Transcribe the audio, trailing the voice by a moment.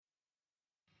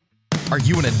Are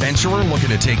you an adventurer looking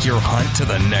to take your hunt to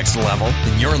the next level?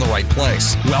 Then you're in the right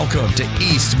place. Welcome to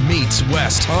East Meets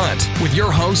West Hunt with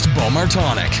your host, Bo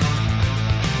Martonic.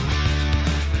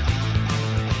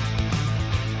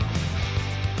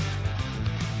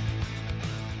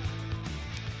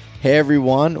 Hey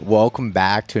everyone, welcome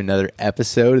back to another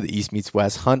episode of the East Meets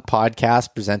West Hunt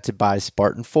podcast presented by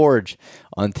Spartan Forge.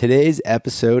 On today's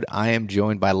episode, I am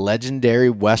joined by legendary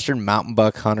Western mountain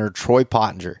buck hunter Troy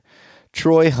Pottinger.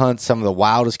 Troy hunts some of the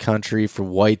wildest country for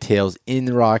whitetails in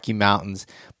the Rocky Mountains,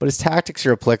 but his tactics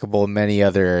are applicable in many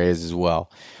other areas as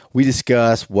well. We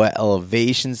discuss what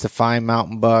elevations to find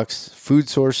mountain bucks, food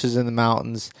sources in the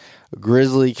mountains,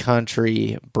 grizzly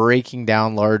country, breaking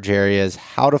down large areas,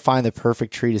 how to find the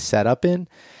perfect tree to set up in,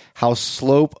 how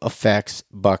slope affects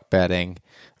buck bedding,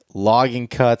 logging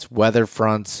cuts, weather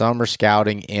fronts, summer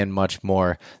scouting, and much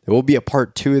more. There will be a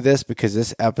part 2 of this because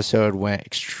this episode went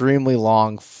extremely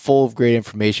long, full of great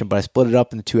information, but I split it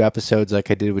up into 2 episodes like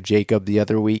I did with Jacob the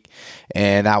other week,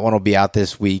 and that one will be out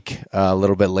this week a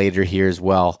little bit later here as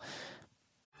well.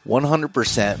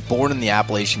 100% born in the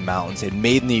Appalachian Mountains and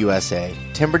made in the USA,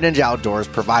 Timber Ninja Outdoors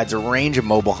provides a range of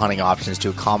mobile hunting options to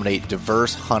accommodate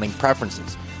diverse hunting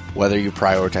preferences. Whether you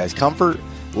prioritize comfort,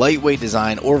 lightweight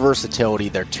design, or versatility,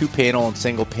 their 2-panel and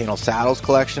single-panel saddles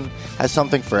collection has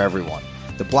something for everyone.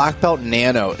 The Black Belt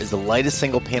Nano is the lightest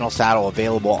single-panel saddle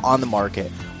available on the market,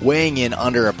 weighing in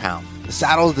under a pound. The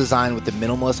saddle is designed with the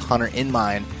minimalist hunter in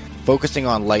mind, focusing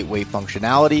on lightweight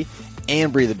functionality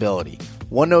and breathability.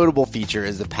 One notable feature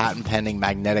is the patent-pending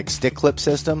magnetic stick clip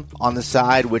system on the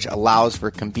side, which allows for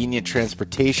convenient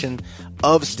transportation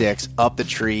of sticks up the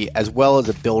tree, as well as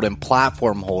a built-in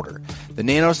platform holder. The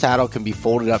Nano saddle can be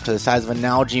folded up to the size of a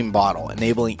Nalgene bottle,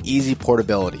 enabling easy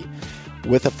portability.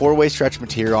 With a 4-way stretch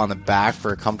material on the back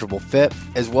for a comfortable fit,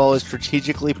 as well as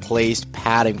strategically placed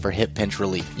padding for hip pinch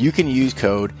relief. You can use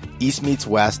code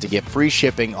EastMeetsWest to get free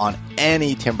shipping on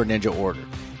any Timber Ninja order.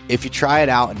 If you try it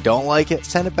out and don't like it,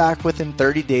 send it back within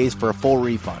 30 days for a full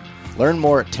refund. Learn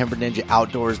more at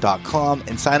timberninjaoutdoors.com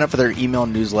and sign up for their email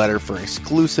newsletter for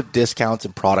exclusive discounts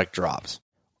and product drops.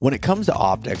 When it comes to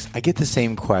optics, I get the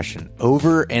same question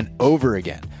over and over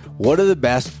again. What are the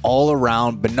best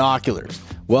all-around binoculars?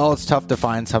 Well, it's tough to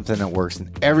find something that works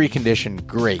in every condition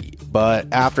great, but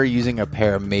after using a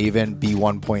pair of Maven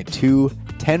B1.2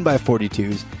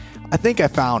 10x42s, I think I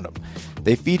found them.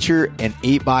 They feature an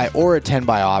 8x or a 10x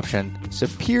option,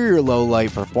 superior low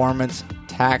light performance,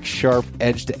 tack sharp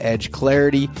edge-to-edge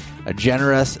clarity, a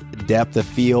generous depth of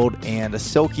field, and a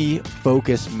silky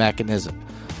focus mechanism.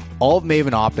 All of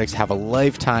Maven optics have a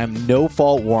lifetime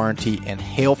no-fault warranty and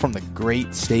hail from the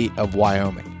great state of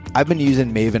Wyoming. I've been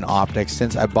using Maven optics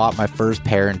since I bought my first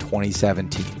pair in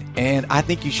 2017, and I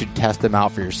think you should test them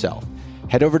out for yourself.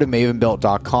 Head over to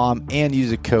mavenbuilt.com and use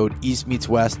the code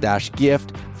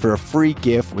EastMeetsWest-gift for a free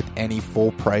gift with any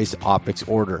full-price optics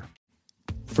order.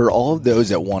 For all of those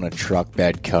that want a truck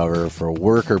bed cover for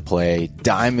work or play,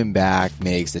 Diamondback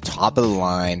makes the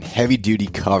top-of-the-line, heavy-duty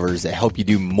covers that help you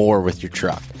do more with your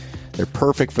truck. They're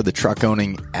perfect for the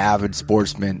truck-owning avid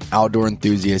sportsmen, outdoor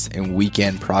enthusiasts, and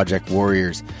weekend project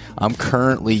warriors. I'm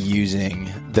currently using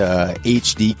the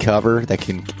HD cover that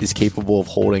is capable of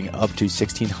holding up to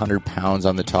 1,600 pounds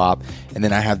on the top, and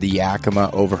then I have the Yakima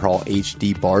Overhaul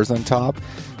HD bars on top,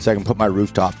 so I can put my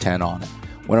rooftop tent on it.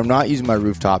 When I'm not using my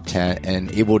rooftop tent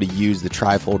and able to use the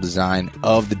trifold design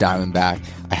of the Diamondback,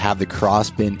 I have the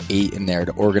Crossbin 8 in there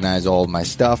to organize all of my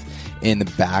stuff in the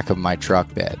back of my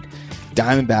truck bed.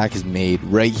 Diamondback is made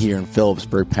right here in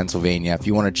Phillipsburg, Pennsylvania. If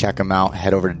you want to check them out,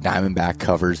 head over to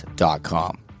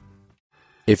diamondbackcovers.com.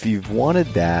 If you've wanted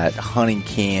that hunting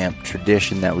camp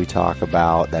tradition that we talk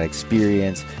about, that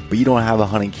experience, but you don't have a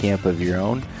hunting camp of your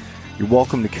own, you're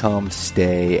welcome to come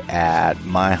stay at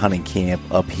my hunting camp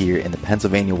up here in the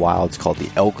Pennsylvania Wilds called the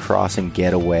Elk Crossing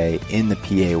Getaway in the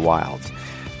PA Wilds.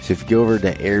 So if you go over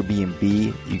to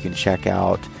Airbnb, you can check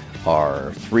out our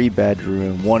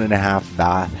 3-bedroom, 1.5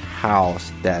 bath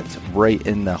house that's right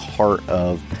in the heart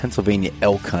of Pennsylvania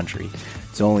elk country.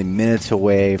 It's only minutes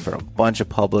away from a bunch of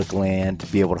public land to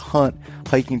be able to hunt,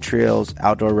 hiking trails,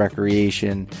 outdoor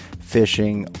recreation,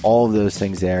 fishing, all of those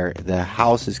things there. The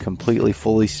house is completely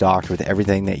fully stocked with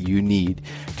everything that you need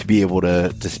to be able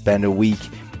to spend a week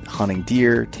hunting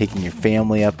deer, taking your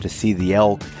family up to see the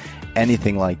elk,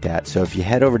 anything like that. So if you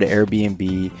head over to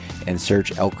Airbnb and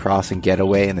search Elk Crossing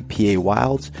Getaway in the PA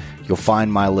Wilds, you'll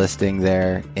find my listing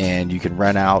there, and you can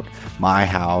rent out my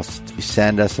house.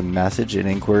 Send us a message, an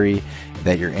inquiry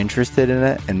that you're interested in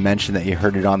it, and mention that you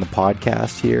heard it on the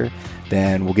podcast here.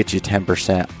 Then we'll get you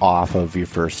 10% off of your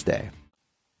first stay.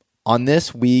 On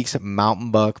this week's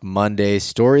Mountain Buck Monday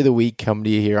story of the week, coming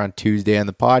to you here on Tuesday on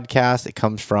the podcast, it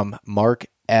comes from Mark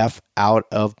F. out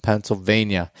of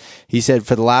Pennsylvania. He said,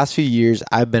 for the last few years,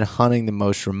 I've been hunting the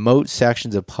most remote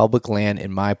sections of public land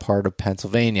in my part of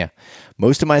Pennsylvania.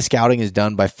 Most of my scouting is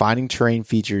done by finding terrain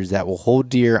features that will hold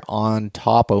deer on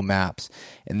topo maps,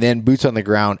 and then boots on the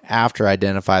ground after I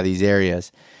identify these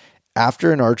areas.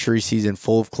 After an archery season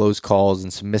full of close calls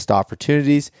and some missed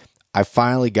opportunities, I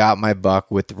finally got my buck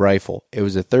with the rifle. It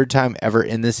was the third time ever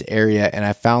in this area, and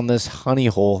I found this honey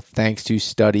hole thanks to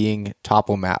studying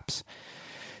topo maps.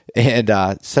 And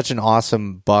such an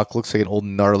awesome buck. Looks like an old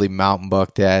gnarly mountain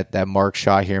buck that Mark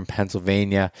shot here in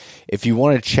Pennsylvania. If you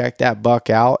want to check that buck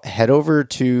out, head over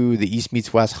to the East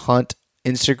Meets West Hunt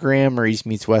Instagram or East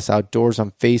Meets West Outdoors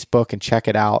on Facebook and check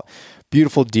it out.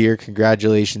 Beautiful deer.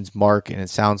 Congratulations, Mark. And it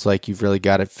sounds like you've really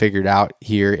got it figured out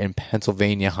here in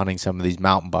Pennsylvania hunting some of these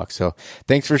mountain bucks. So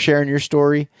thanks for sharing your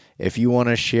story. If you want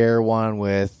to share one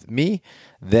with me,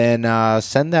 then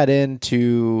send that in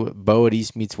to bo at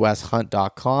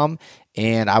eastmeetswesthunt.com.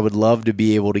 And I would love to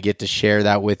be able to get to share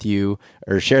that with you,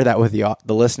 or share that with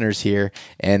the listeners here,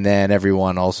 and then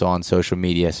everyone also on social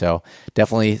media. So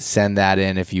definitely send that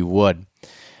in if you would.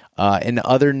 In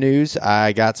other news,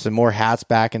 I got some more hats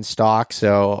back in stock.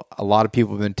 So a lot of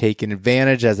people have been taking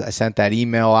advantage. As I sent that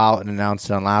email out and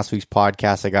announced it on last week's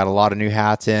podcast, I got a lot of new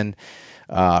hats in.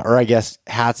 Or I guess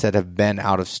hats that have been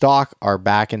out of stock are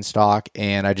back in stock,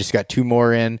 and I just got 2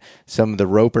 more in. Some of the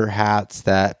roper hats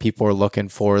that people are looking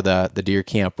for, the deer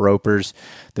camp ropers.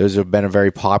 Those have been a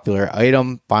very popular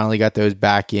item. Finally got those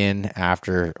back in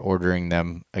after ordering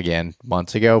them again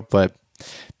months ago, but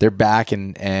they're back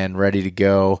and ready to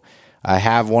go. I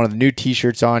have one of the new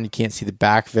t-shirts on. You can't see the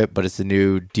back of it, but it's the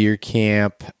new deer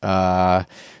camp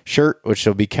shirt, which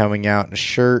will be coming out in a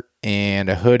shirt and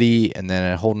a hoodie, and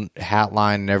then a whole hat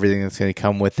line and everything that's going to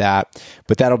come with that.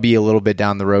 But that'll be a little bit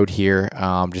down the road here.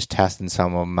 Just testing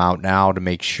some of them out now to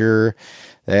make sure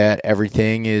that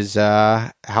everything is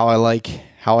how I like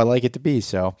it to be.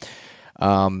 So,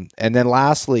 and then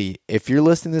lastly, if you're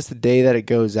listening to this the day that it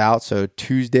goes out, so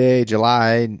Tuesday,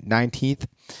 July 19th,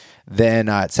 then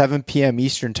at 7 p.m.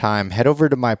 Eastern time, head over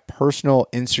to my personal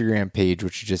Instagram page,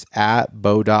 which is just at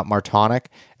bo.martonic.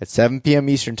 At 7 p.m.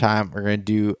 Eastern time, we're going to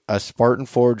do a Spartan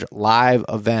Forge live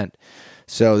event.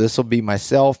 So this will be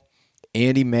myself,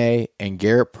 Andy May, and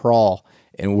Garrett Prawl.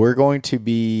 And we're going to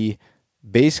be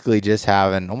basically just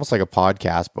having almost like a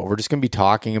podcast, but we're just going to be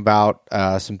talking about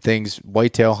some things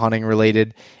whitetail hunting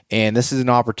related. And this is an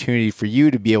opportunity for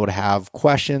you to be able to have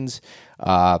questions.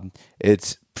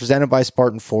 It's presented by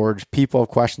Spartan Forge. People have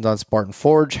questions on Spartan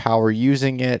Forge, how we're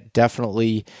using it.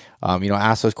 Definitely,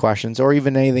 ask those questions, or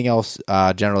even anything else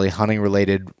generally hunting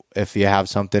related. If you have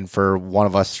something for one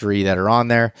of us 3 that are on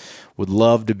there, would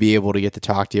love to be able to get to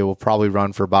talk to you. We'll probably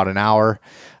run for about an hour.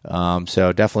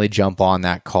 So definitely jump on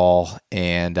that call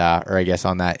and, or I guess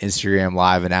on that Instagram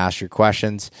live and ask your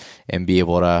questions and be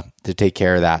able to take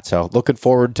care of that. So looking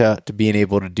forward to being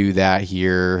able to do that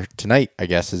here tonight, I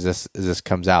guess, as this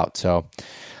comes out. So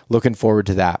looking forward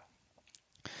to that.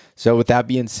 So with that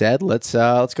being said, let's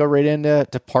go right into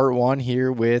part 1 here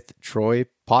with Troy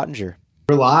Pottinger.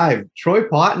 We're live. Troy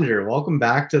Pottinger, welcome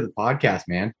back to the podcast,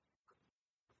 man.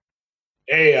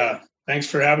 Hey, thanks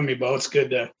for having me, Bo. It's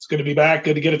good to be back.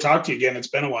 Good to get to talk to you again. It's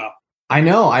been a while. I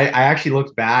know. I actually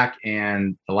looked back,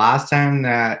 and the last time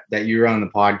that you were on the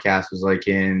podcast was like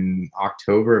in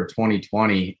October of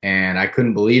 2020, and I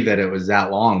couldn't believe that it was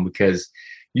that long, because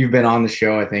you've been on the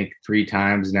show, I think 3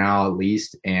 times now at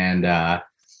least, and I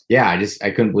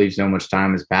couldn't believe so much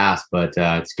time has passed. But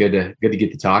it's good to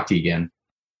get to talk to you again.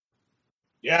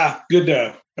 Yeah, good.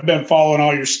 I've been following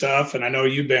all your stuff, and I know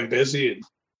you've been busy, and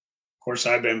of course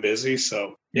I've been busy.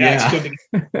 So it's good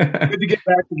to get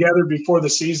back together before the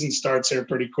season starts here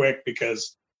pretty quick,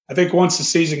 because I think once the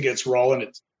season gets rolling,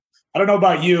 I don't know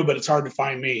about you, but it's hard to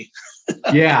find me.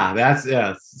 Yeah, that's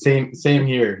same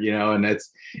here. And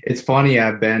it's funny.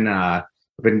 I've been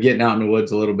getting out in the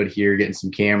woods a little bit here, getting some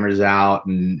cameras out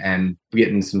and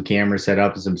getting some cameras set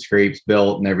up and some scrapes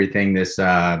built and everything this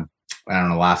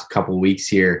last couple of weeks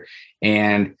here.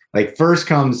 And like first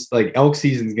comes like elk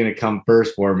season's going to come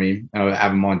first for me. I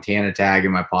have a Montana tag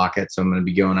in my pocket, so I'm going to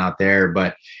be going out there,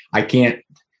 but I can't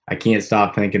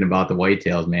stop thinking about the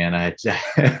whitetails, man.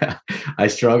 I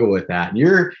struggle with that.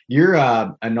 You're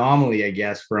a anomaly, I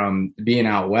guess, from being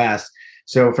out west.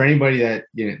 So for anybody that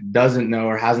doesn't know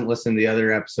or hasn't listened to the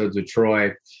other episodes with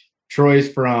Troy's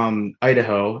from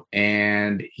Idaho,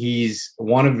 and he's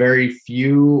one of very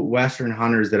few Western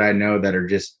hunters that I know that are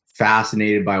just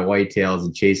fascinated by whitetails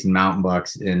and chasing mountain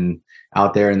bucks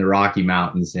out there in the Rocky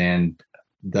Mountains. And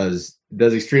does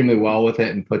extremely well with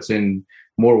it and puts in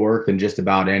more work than just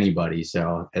about anybody.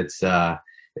 So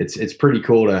it's pretty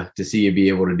cool to see you be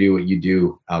able to do what you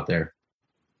do out there.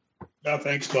 Oh,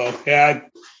 thanks, Bo. Yeah,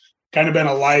 kind of been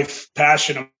a life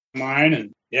passion of mine,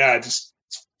 and yeah, it's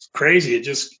crazy. It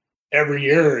just every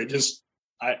year,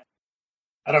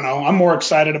 I don't know. I'm more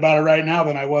excited about it right now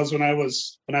than I was when I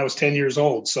was 10 years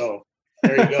old. So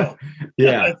there you go.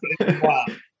 Yeah. Wow.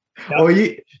 Well,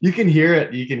 you can hear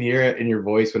it. You can hear it in your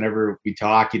voice whenever we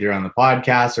talk, either on the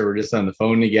podcast or we're just on the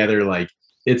phone together. Like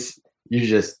you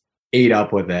just ate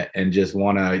up with it and just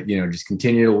want to, just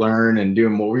continue to learn and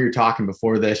doing what we were talking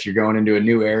before this. You're going into a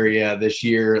new area this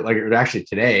year, like actually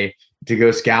today, to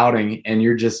go scouting, and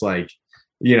you're just like,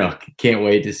 can't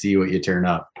wait to see what you turn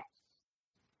up.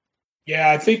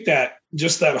 Yeah, I think that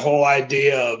just that whole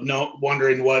idea of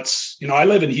wondering what's, I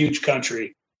live in huge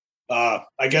country.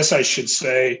 I guess I should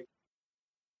say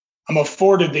I'm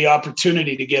afforded the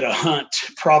opportunity to get a hunt,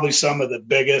 probably some of the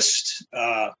biggest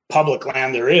public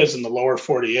land there is in the lower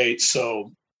 48.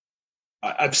 So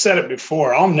I've said it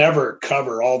before, I'll never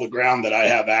cover all the ground that I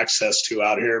have access to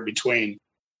out here between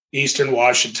Eastern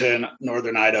Washington,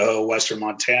 Northern Idaho, Western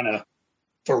Montana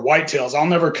for whitetails. I'll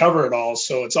never cover it all.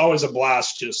 So it's always a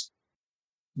blast just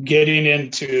getting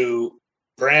into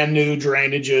brand new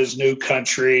drainages, new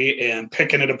country, and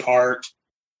picking it apart,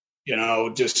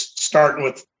 just starting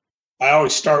with, I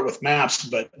always start with maps,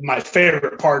 but my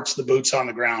favorite part's the boots on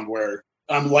the ground, where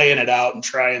I'm laying it out and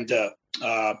trying to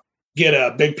get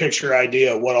a big picture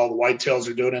idea of what all the whitetails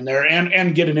are doing in there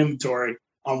and get an inventory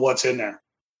on what's in there.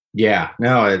 Yeah,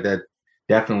 no, that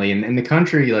definitely. And in the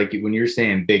country, like when you're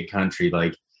saying big country,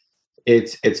 like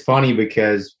it's funny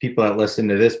because people that listen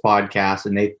to this podcast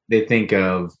and they think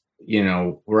of,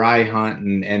 where I hunt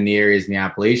and the areas in the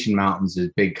Appalachian Mountains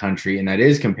is big country, and that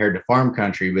is compared to farm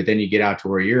country. But then you get out to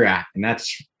where you're at, and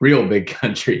that's real big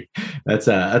country. That's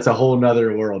a whole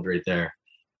nother world right there.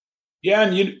 Yeah,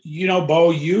 and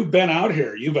Bo, you've been out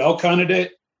here. You've elk hunted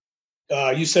it.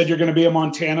 You said you're going to be in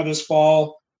Montana this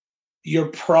fall. You're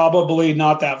probably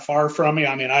not that far from me.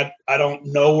 I mean, I don't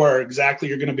know where exactly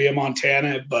you're going to be in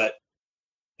Montana, but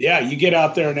yeah, you get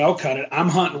out there and elk hunt it. I'm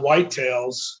hunting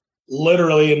whitetails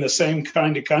literally in the same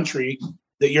kind of country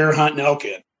that you're hunting elk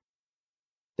in.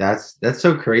 That's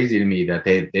so crazy to me that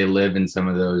they live in some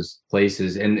of those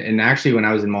places. And actually, when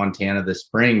I was in Montana this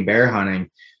spring bear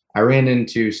hunting, I ran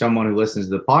into someone who listens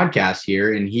to the podcast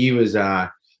here, and he was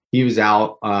out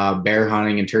bear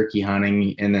hunting and turkey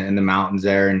hunting in the mountains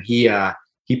there, and he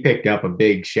picked up a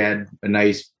big shed, a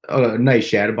nice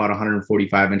shed, about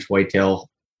 145-inch whitetail.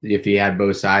 If he had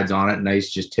both sides on it, nice,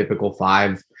 just typical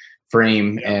 5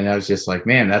 frame. Yeah. And I was just like,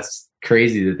 man, that's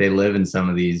crazy that they live in some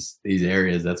of these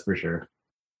areas. That's for sure.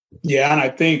 Yeah. And I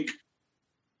think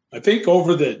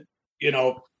over the,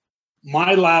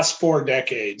 my last 4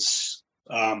 decades,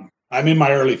 I'm in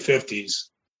my early 50s,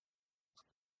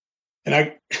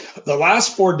 and the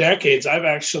last 4 decades, I've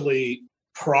actually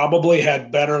probably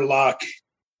had better luck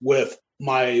with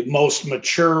my most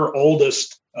mature,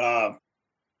 oldest,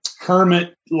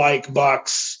 hermit-like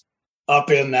bucks up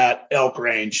in that elk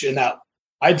range, in that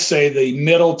I'd say the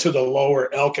middle to the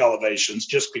lower elk elevations,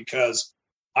 just because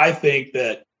I think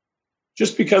that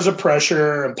just because of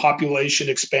pressure and population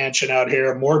expansion out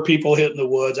here, more people hitting the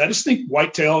woods, I just think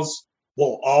whitetails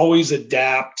will always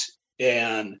adapt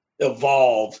and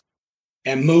evolve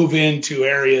and move into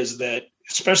areas that,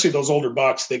 especially those older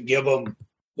bucks, that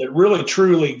really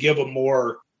truly give them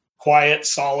more quiet,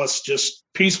 solace, just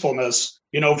peacefulness,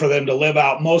 for them to live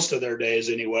out most of their days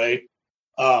anyway.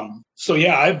 So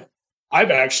yeah,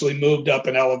 I've actually moved up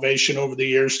in elevation over the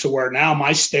years to where now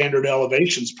my standard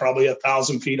elevation is probably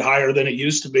 1,000 feet higher than it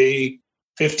used to be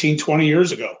 15, 20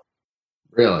 years ago.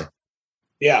 Really?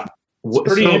 Yeah.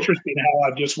 It's pretty interesting how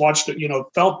I've just watched it,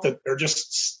 felt that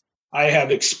I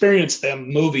have experienced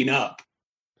them moving up,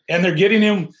 and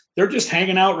they're just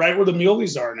hanging out right where the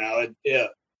muleys are now.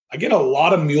 I get a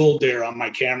lot of mule deer on my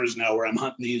cameras now where I'm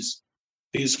hunting these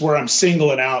where I'm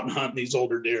singling out and hunting these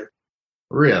older deer.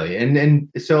 Really? And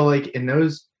so like in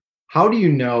those, how do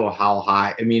you know how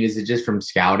high? I mean, is it just from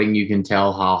scouting you can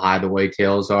tell how high the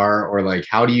whitetails are? Or like,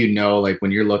 how do you know, like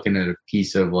when you're looking at a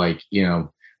piece of like,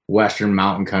 Western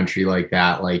mountain country like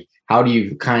that, like how do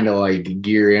you kind of like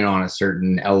gear in on a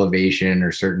certain elevation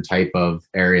or certain type of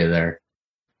area there?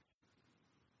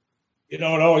 It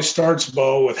always starts,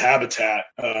 Bo, with habitat.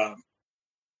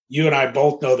 You and I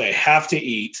both know they have to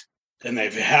eat, and they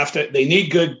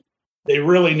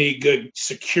really need good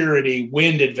security,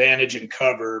 wind advantage, and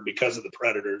cover because of the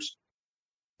predators.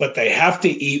 But they have to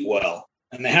eat well,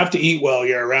 and they have to eat well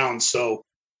year round. So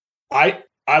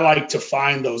I like to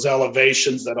find those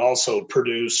elevations that also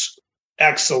produce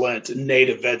excellent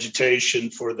native vegetation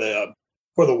for the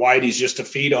whiteys just to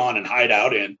feed on and hide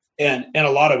out in. And a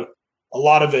lot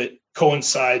of it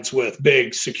coincides with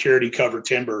big security cover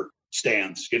timber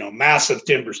stands, massive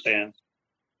timber stands.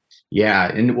 Yeah.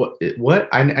 And what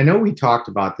I know we talked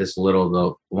about this a little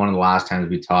though, one of the last times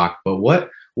we talked, but what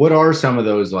are some of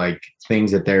those like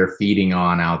things that they're feeding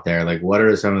on out there? Like what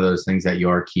are some of those things that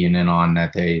you're keying in on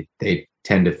that they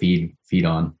tend to feed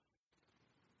on?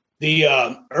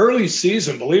 The early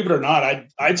season, believe it or not,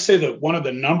 I'd say that one of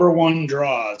the number one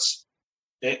draws,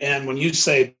 and when you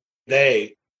say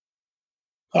they,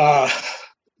 the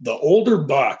older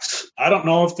bucks, I don't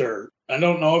know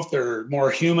if they're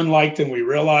more human-like than we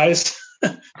realize,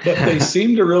 but they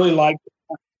seem to really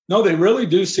they really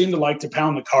do seem to like to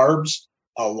pound the carbs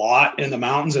a lot in the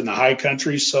mountains and the high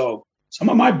country. So some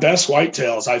of my best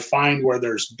whitetails I find where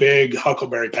there's big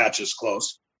huckleberry patches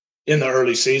close in the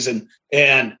early season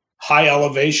and high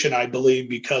elevation, I believe,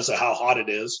 because of how hot it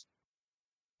is.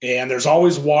 And there's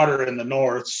always water in the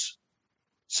norths.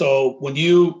 So when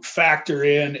you factor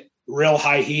in real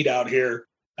high heat out here,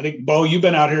 I think, Bo, you've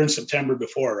been out here in September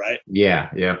before, right? Yeah.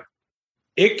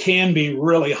 It can be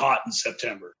really hot in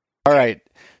September. All right.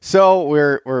 So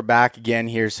we're back again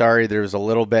here. Sorry, there was a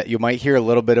little bit. You might hear a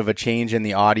little bit of a change in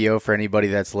the audio for anybody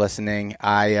that's listening.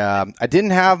 I didn't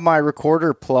have my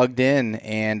recorder plugged in,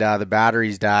 and the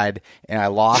batteries died, and I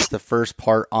lost the first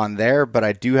part on there. But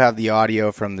I do have the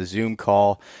audio from the Zoom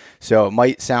call, so it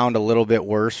might sound a little bit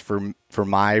worse for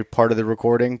my part of the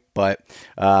recording. But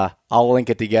I'll link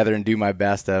it together and do my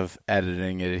best of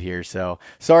editing it here. So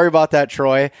sorry about that,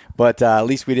 Troy. But at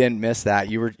least we didn't miss that.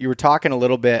 You were talking a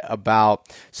little bit about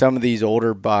some of these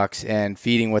older bucks and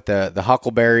feeding with the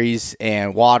huckleberries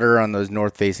and water on those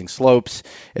north-facing slopes,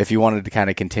 if you wanted to kind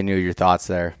of continue your thoughts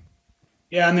there.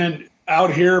 Yeah, and then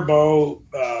out here, Bo,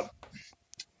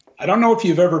 I don't know if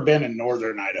you've ever been in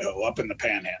northern Idaho, up in the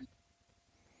Panhandle,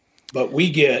 but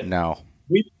we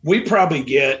probably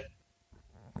get,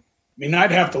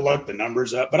 I'd have to look the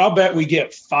numbers up, but I'll bet we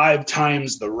get 5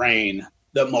 times the rain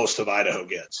that most of Idaho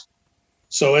gets.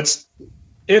 So it's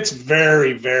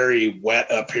very, very wet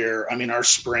up here. Our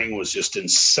spring was just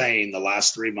insane the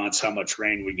last 3 months, how much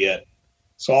rain we get.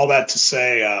 So all that to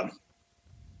say,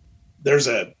 there's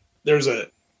a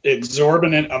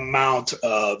exorbitant amount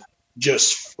of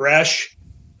just fresh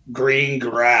green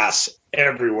grass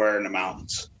everywhere in the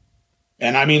mountains.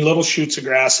 And little shoots of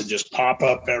grass that just pop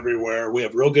up everywhere. We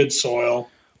have real good soil.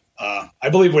 I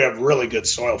believe we have really good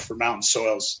soil for mountain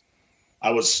soils. I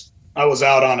was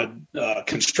out on a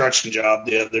construction job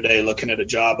the other day looking at a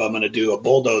job. I'm going to do a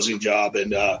bulldozing job.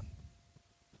 And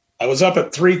I was up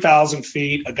at 3,000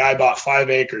 feet. A guy bought 5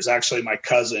 acres, actually my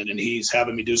cousin, and he's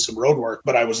having me do some road work.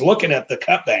 But I was looking at the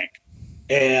cut bank,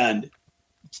 and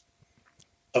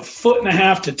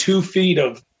 1.5 to 2 feet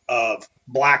of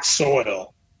black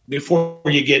soil before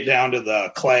you get down to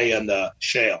the clay and the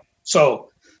shale. So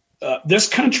this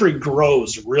country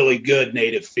grows really good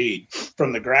native feed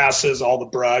from the grasses, all the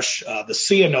brush, the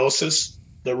ceanothus,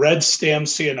 the red stem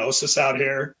ceanothus out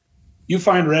here. You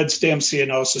find red stem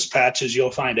ceanothus patches,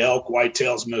 you'll find elk,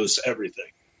 whitetails, moose,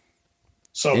 everything.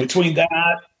 So between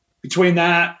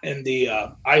that and the,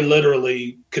 I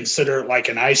literally consider it like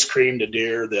an ice cream to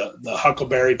deer, the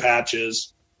huckleberry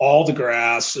patches, all the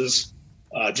grasses,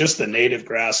 just the native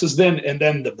grasses, and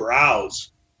then the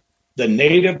browse, the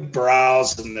native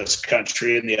browse in this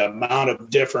country, and the amount of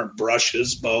different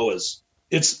brushes, Bo,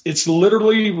 it's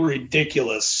literally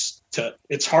ridiculous.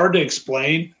 It's hard to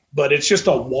explain, but it's just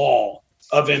a wall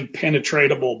of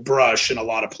impenetrable brush in a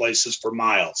lot of places for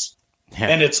miles. Yeah.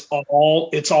 And it's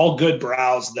all good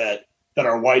browse that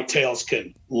our whitetails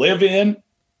can live in,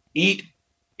 eat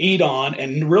on,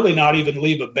 and really not even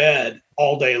leave a bed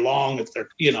all day long if they're,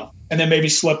 and then maybe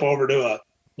slip over to a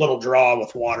little draw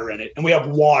with water in it. And we have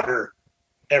water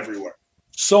everywhere.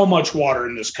 So much water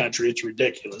in this country. It's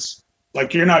ridiculous.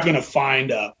 Like you're not going to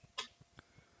find a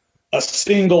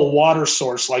single water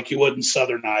source like you would in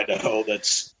southern Idaho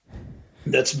that's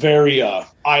very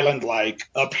island-like.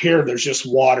 Up here, there's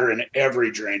just water in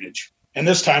every drainage. And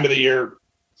this time of the year,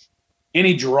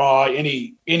 any draw,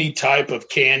 any type of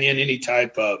canyon, any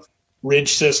type of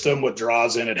ridge system with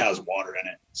draws in it has water in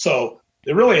it. So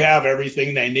they really have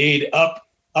everything they need up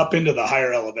into the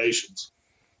higher elevations.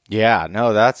 Yeah,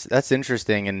 no, that's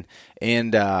interesting.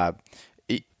 And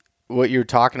what you're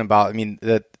talking about,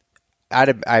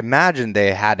 I imagine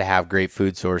they had to have great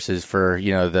food sources for,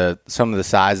 some of the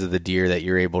size of the deer that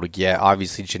you're able to get.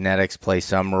 Obviously genetics play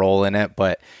some role in it,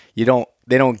 but they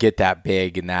don't get that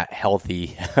big and that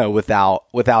healthy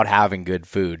without having good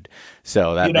food.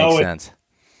 So that makes sense.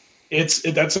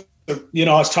 I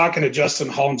was talking to Justin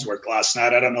Holmesworth last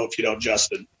night. I don't know if you know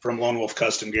Justin from Lone Wolf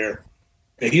Custom Gear.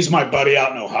 He's my buddy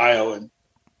out in Ohio, and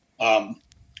I'm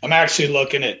actually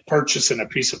looking at purchasing a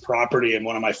piece of property in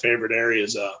one of my favorite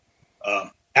areas.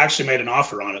 Actually made an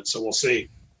offer on it, so we'll see.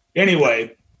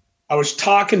 Anyway, I was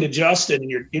talking to Justin, and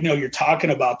you're talking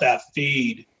about that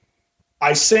feed.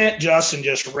 I sent Justin,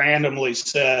 just randomly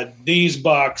said, these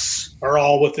bucks are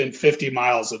all within 50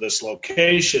 miles of this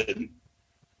location.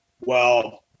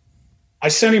 Well, I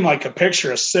sent him like a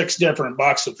picture of 6 different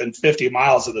bucks within 50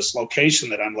 miles of this location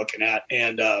that I'm looking at.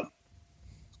 And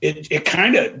it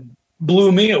kind of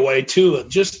blew me away too.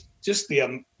 Just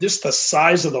the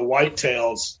size of the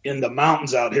whitetails in the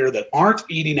mountains out here that aren't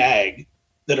eating ag,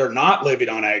 that are not living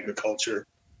on agriculture.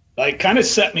 Like, kind of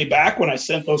set me back when I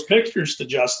sent those pictures to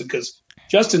Justin, because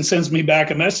Justin sends me back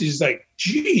a message. He's like,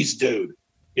 geez, dude,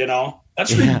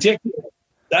 that's ridiculous.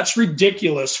 That's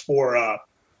ridiculous for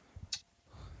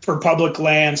public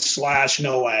land /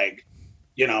 no ag,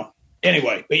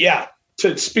 Anyway, but yeah,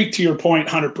 to speak to your point,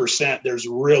 100%, there's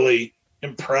really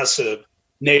impressive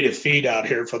native feed out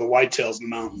here for the whitetails in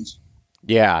the mountains.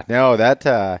 Yeah, no,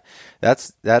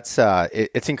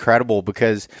 it's incredible,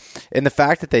 because in the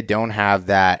fact that they don't have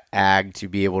that ag to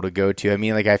be able to go to. I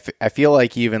mean, like I feel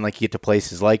like even like you get to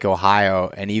places like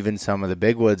Ohio and even some of the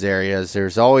big woods areas,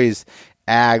 there's always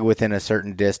ag within a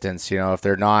certain distance. If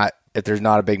there's not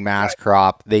a big mass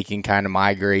crop, they can kind of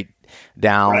migrate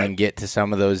down and get to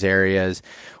some of those areas.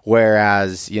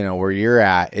 Whereas, where you're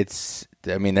at,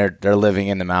 they're living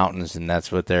in the mountains, and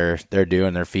that's what they're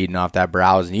doing. They're feeding off that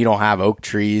browse, and you don't have oak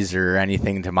trees or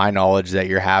anything, to my knowledge, that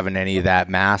you're having any of that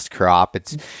mass crop.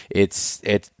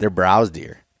 They're browse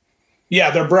deer. Yeah,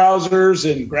 they're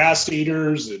browsers and grass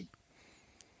eaters, and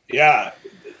yeah,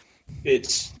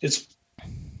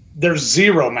 there's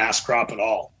zero mass crop at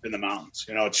all in the mountains.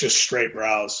 It's just straight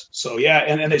browse. So yeah,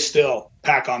 and they still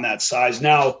pack on that size.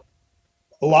 Now,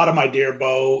 a lot of my deer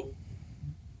bow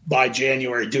by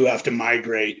January do have to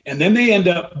migrate, and then they end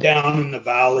up down in the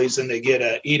valleys, and they get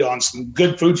to eat on some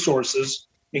good food sources,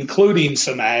 including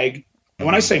some ag. And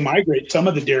when I say migrate, some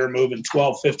of the deer are moving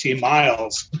 12, 15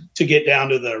 miles to get down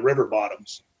to the river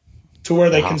bottoms to where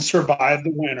they can survive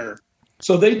the winter.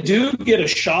 So they do get a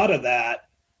shot of that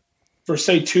for,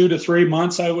 say, 2 to 3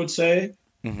 months, I would say.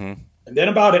 Mm-hmm. And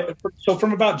then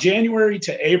from about January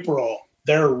to April,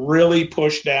 they're really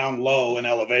pushed down low in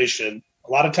elevation.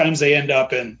 A lot of times they end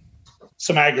up in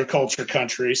some agriculture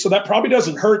country, so that probably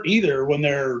doesn't hurt either when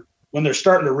they're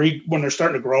starting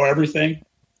to grow everything.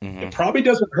 Mm-hmm. It probably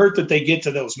doesn't hurt that they get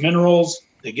to those minerals,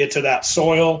 they get to that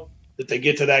soil, that they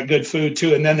get to that good food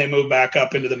too, and then they move back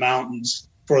up into the mountains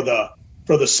for the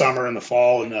summer and the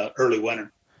fall and the early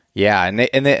winter. Yeah, and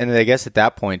I guess at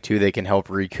that point too, they can help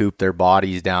recoup their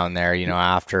bodies down there.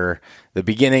 After the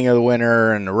beginning of the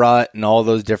winter and the rut and all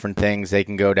those different things, they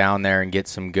can go down there and get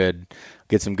some good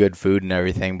food and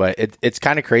everything. But it's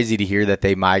kind of crazy to hear that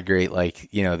they migrate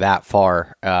that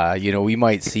far. We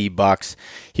might see bucks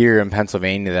here in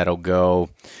Pennsylvania that'll go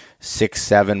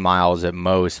 6-7 miles at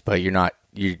most, but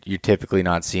you're typically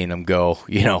not seeing them go,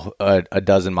 a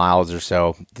dozen miles or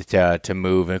so to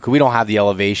move. And we don't have the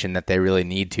elevation that they really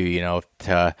need to,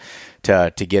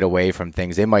 to get away from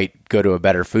things. They might go to a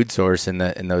better food source in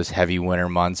those heavy winter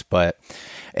months.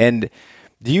 And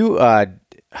do you,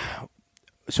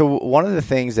 so one of the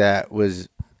things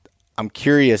I'm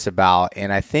curious about,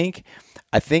 and I think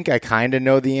I kind of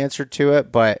know the answer to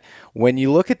it, but when you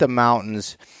look at the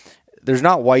mountains, there's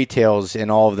not whitetails in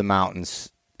all of the mountains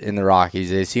in the Rockies.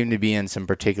 They seem to be in some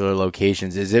particular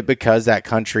locations. Is it because that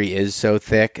country is so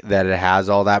thick that it has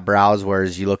all that browse,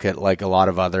 whereas you look at like a lot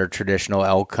of other traditional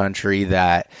elk country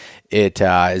that it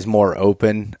is more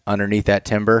open underneath that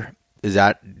timber?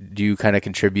 Do you kind of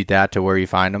contribute that to where you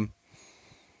find them?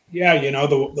 Yeah,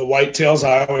 the whitetails,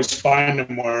 I always find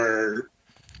them where,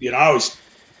 I always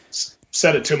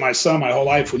said it to my son my whole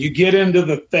life, when you get into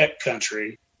the thick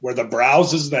country where the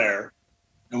browse is there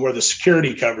and where the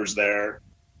security cover's there,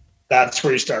 that's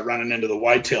where you start running into the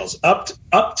whitetails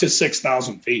up to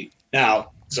 6,000 feet.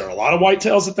 Now, is there a lot of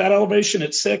whitetails at that elevation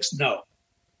at 6? No.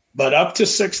 But up to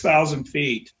 6,000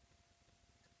 feet,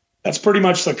 that's pretty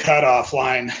much the cutoff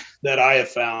line that I have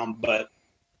found. But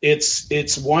it's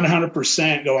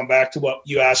 100% going back to what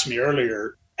you asked me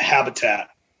earlier, habitat.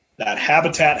 That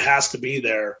habitat has to be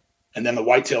there, and then the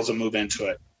whitetails will move into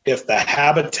it. If the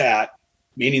habitat,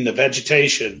 meaning the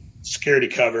vegetation, security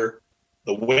cover,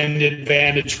 the wind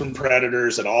advantage from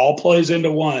predators, it all plays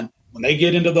into one. When they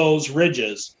get into those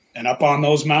ridges and up on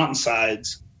those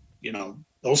mountainsides,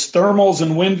 those thermals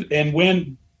and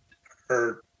wind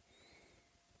are,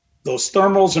 100% those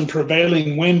thermals and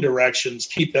prevailing wind directions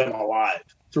keep them alive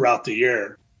throughout the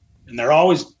year. And they're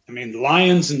always,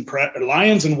 lions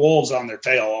and wolves on their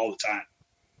tail all the time.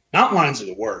 Mountain lions are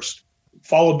the worst,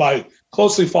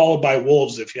 closely followed by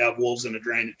wolves if you have wolves in a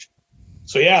drainage.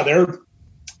 So yeah,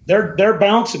 they're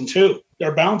bouncing too.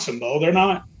 They're bouncing, Bo. They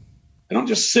don't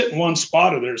just sit in one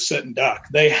spot or they're sitting duck.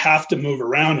 They have to move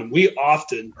around, and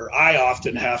I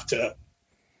often have to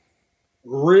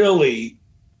really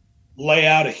lay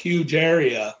out a huge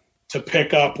area to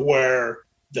pick up where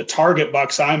the target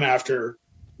bucks I'm after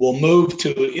will move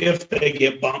to if they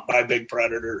get bumped by big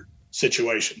predator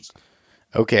situations.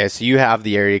 Okay, so you have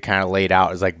the area kind of laid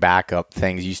out as like backup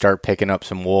things. You start picking up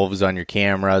some wolves on your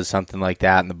cameras, something like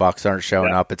that, and the bucks aren't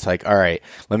showing up. It's like, all right,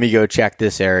 let me go check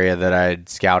this area that I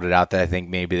scouted out that I think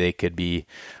maybe they could be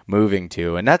moving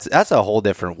to. And that's a whole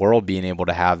different world, being able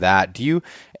to have that. Do you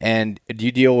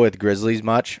deal with grizzlies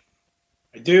much?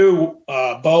 I do,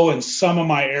 Bo, in some of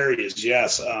my areas,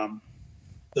 yes.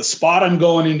 The spot I'm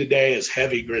going in today is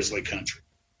heavy grizzly country.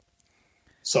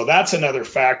 So that's another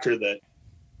factor that,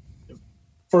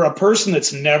 for a person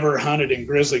that's never hunted in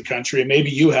grizzly country, and maybe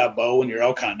you have, Bo, when you're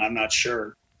elk hunting, I'm not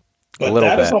sure. But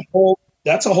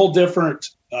that's a whole different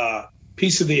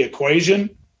piece of the equation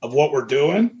of what we're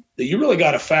doing that you really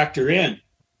got to factor in.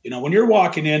 When you're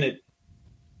walking in at,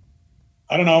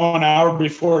 an hour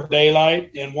before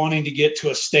daylight and wanting to get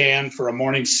to a stand for a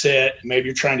morning sit, and maybe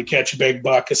you're trying to catch a big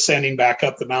buck ascending back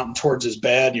up the mountain towards his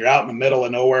bed, you're out in the middle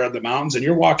of nowhere of the mountains, and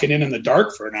you're walking in the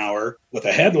dark for an hour with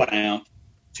a headlamp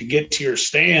to get to your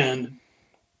stand,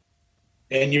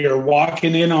 and you're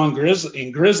walking in on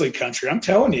grizzly country. I'm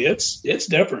telling you, it's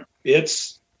different.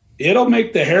 It'll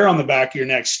make the hair on the back of your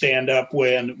neck stand up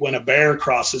when a bear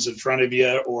crosses in front of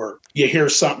you, or you hear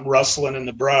something rustling in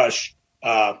the brush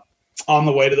on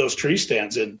the way to those tree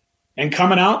stands, and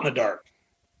coming out in the dark.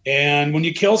 And when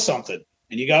you kill something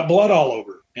and you got blood all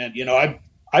over, and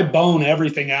I bone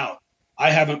everything out. I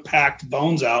haven't packed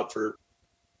bones out of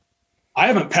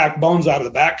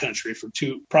the backcountry for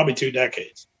probably 2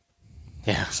 decades.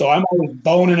 Yeah. So I'm always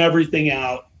boning everything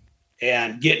out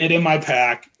and getting it in my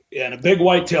pack. And a big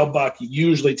whitetail buck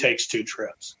usually takes 2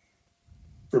 trips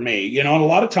for me. And a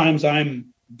lot of times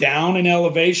I'm down in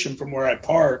elevation from where I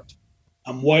parked.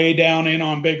 I'm way down in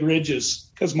on big ridges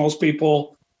because most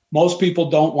people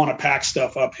don't want to pack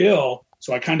stuff uphill.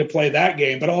 So I kind of play that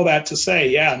game. But all that to say,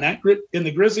 yeah, in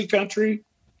the grizzly country,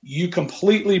 you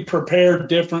completely prepare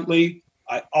differently.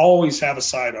 I always have a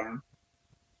sidearm.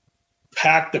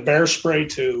 Pack the bear spray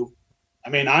too.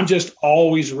 I'm just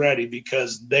always ready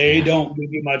because they don't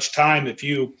give you much time. If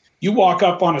you walk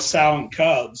up on a sow and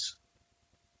cubs,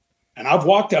 and I've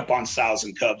walked up on sows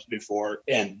and cubs before,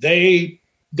 and they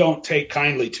don't take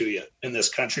kindly to you in this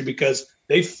country because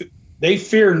they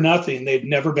fear nothing. They've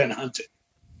never been hunted.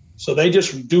 So they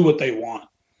just do what they want,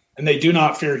 and they do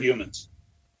not fear humans.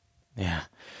 Yeah.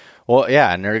 Well,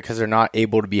 yeah, and because they're not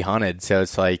able to be hunted, so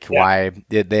it's like why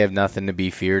they have nothing to be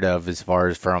feared of as far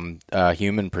as from a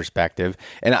human perspective.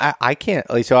 And I can't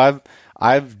so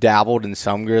I've dabbled in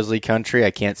some grizzly country.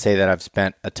 I can't say that I've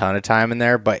spent a ton of time in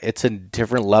there, but it's a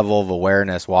different level of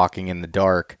awareness walking in the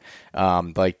dark.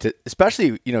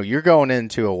 Especially, you're going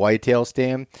into a whitetail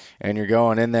stand and you're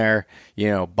going in there,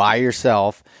 by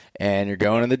yourself, and you're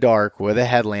going in the dark with a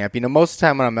headlamp. Most of the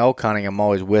time when I'm elk hunting, I'm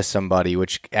always with somebody,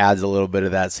 which adds a little bit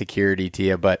of that security to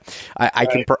you. But I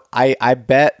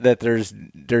bet that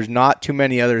there's not too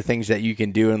many other things that you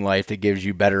can do in life that gives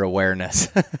you better awareness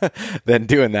than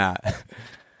doing that.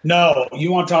 No,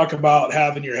 you want to talk about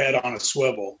having your head on a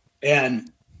swivel,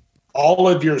 and all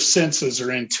of your senses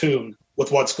are in tune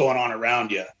with what's going on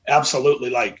around you. Absolutely.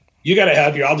 Like, you got to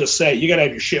have you got to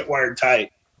have your shit wired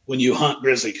tight when you hunt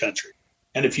grizzly country.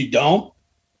 And if you don't,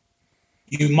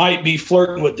 you might be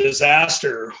flirting with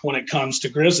disaster when it comes to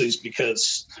grizzlies,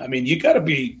 because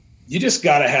you just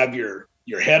got to have your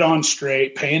head on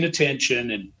straight, paying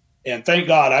attention. And thank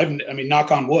God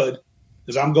knock on wood,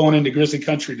 because I'm going into grizzly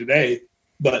country today,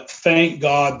 but thank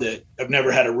God that I've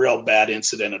never had a real bad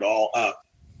incident at all.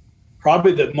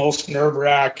 Probably the most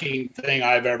nerve-wracking thing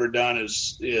I've ever done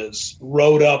is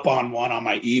rode up on one on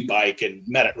my e-bike and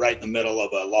met it right in the middle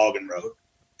of a logging road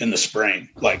in the spring.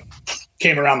 Like,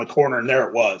 came around the corner and there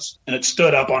it was, and it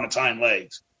stood up on its hind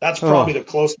legs. That's probably the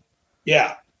closest.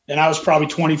 Yeah, and I was probably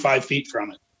 25 feet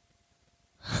from it.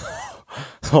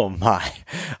 Oh my!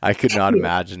 I could not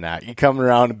imagine that. You come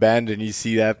around a bend and you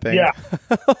see that thing. Yeah,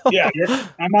 yeah.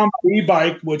 I'm on my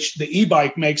e-bike, which the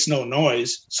e-bike makes no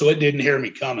noise, so it didn't hear me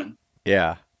coming.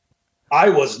 Yeah, I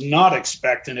was not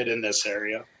expecting it in this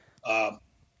area.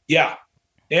 Yeah,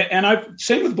 and I've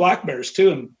same with black bears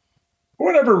too. And for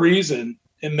whatever reason,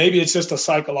 and maybe it's just a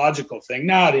psychological thing.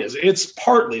 Now it is. It's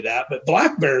partly that, but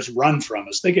black bears run from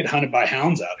us. They get hunted by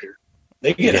hounds out here.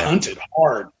 They get hunted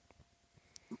hard.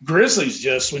 Grizzlies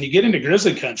just, when you get into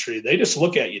grizzly country, they just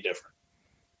look at you different.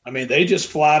 I mean, they just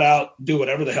flat out do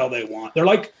whatever the hell they want.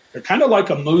 They're kind of like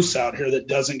a moose out here that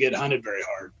doesn't get hunted very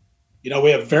hard. You know,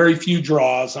 we have very few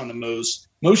draws on the moose.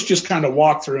 Moose just kind of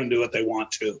walk through and do what they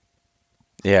want to.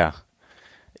 Yeah.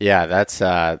 Yeah,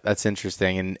 that's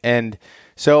interesting. And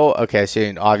so, okay,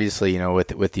 so obviously, you know,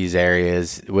 with these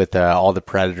areas, with all the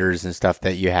predators and stuff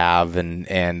that you have,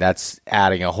 and that's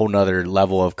adding a whole nother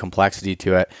level of complexity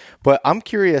to it. But I'm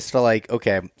curious to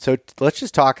okay, so let's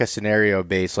just talk a scenario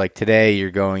based. Like today,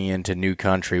 you're going into new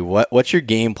country. What's your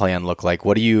game plan look like?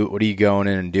 What are you going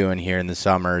in and doing here in the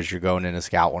summer as you're going in to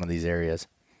scout one of these areas?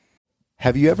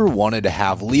 Have you ever wanted to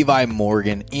have Levi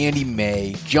Morgan, Andy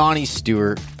May, Johnny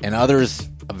Stewart, and others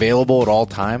available at all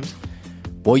times?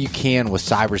 Well, you can with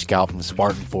CyberScout from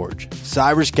Spartan Forge.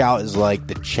 CyberScout is like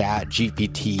the Chat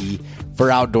GPT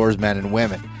for outdoors men and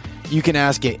women. You can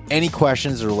ask it any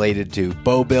questions related to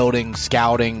bow building,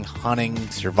 scouting, hunting,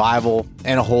 survival,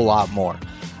 and a whole lot more.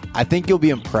 I think you'll be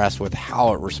impressed with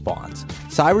how it responds.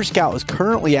 CyberScout is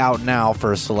currently out now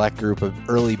for a select group of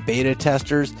early beta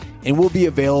testers and will be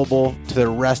available to the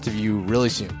rest of you really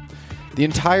soon. The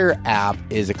entire app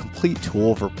is a complete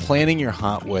tool for planning your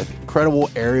hunt with incredible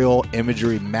aerial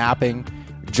imagery mapping,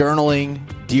 journaling,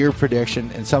 deer prediction,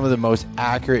 and some of the most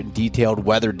accurate and detailed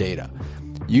weather data.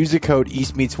 Use the code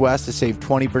EastMeetsWest to save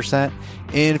 20%,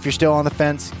 and if you're still on the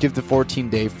fence, give the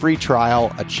 14-day free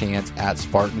trial a chance at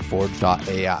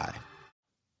SpartanForge.ai.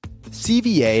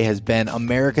 CVA has been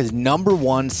America's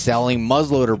 #1 selling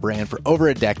muzzleloader brand for over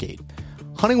a decade.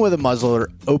 Hunting with a muzzleloader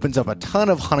opens up a ton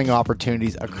of hunting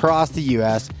opportunities across the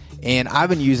U.S., and I've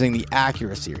been using the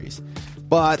Accura series.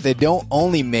 But they don't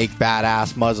only make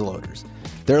badass muzzleloaders.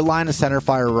 Their line of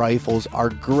centerfire rifles are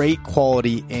great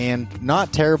quality and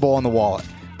not terrible on the wallet.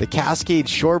 The Cascade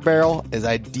Short Barrel is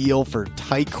ideal for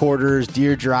tight quarters,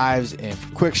 deer drives, and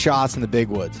quick shots in the big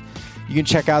woods. You can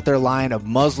check out their line of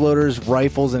muzzleloaders,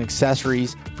 rifles, and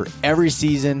accessories for every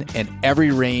season and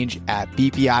every range at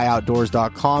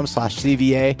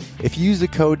bpioutdoors.com/CVA. If you use the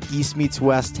code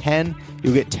EastMeetsWest10,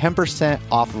 you'll get 10%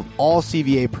 off of all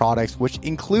CVA products, which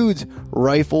includes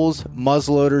rifles,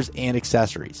 muzzleloaders, and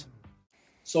accessories.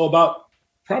 So about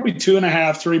probably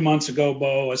 2.5-3 months ago,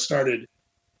 Bo, I started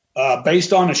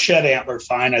based on a shed antler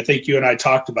find. I think you and I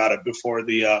talked about it before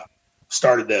we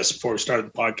started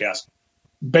the podcast.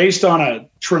 Based on a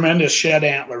tremendous shed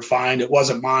antler find. It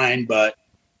wasn't mine, but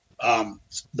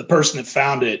the person that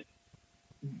found it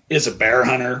is a bear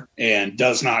hunter and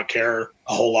does not care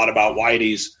a whole lot about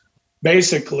whiteys.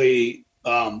 Basically,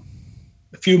 a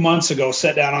few months ago,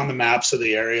 sat down on the maps of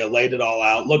the area, laid it all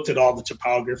out, looked at all the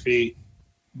topography,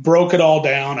 broke it all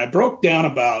down. I broke down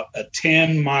about a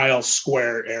 10-mile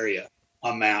square area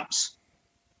on maps.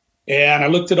 And I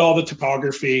looked at all the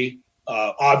topography,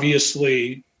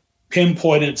 obviously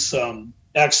pinpointed some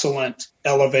excellent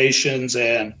elevations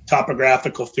and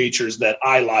topographical features that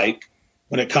I like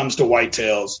when it comes to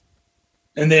whitetails.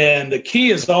 And then the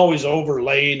key is always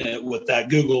overlaying it with that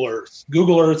Google Earth.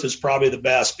 Google Earth is probably the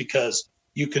best because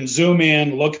you can zoom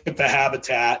in, look at the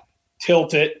habitat,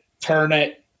 tilt it, turn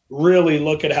it, really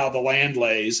look at how the land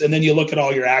lays. And then you look at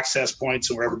all your access points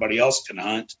and where everybody else can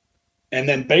hunt. And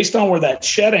then based on where that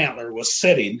shed antler was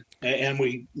sitting, and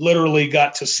we literally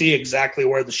got to see exactly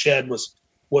where the shed was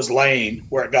laying,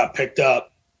 where it got picked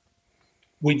up,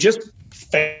 we just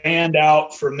fanned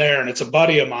out from there. And it's a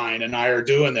buddy of mine and I are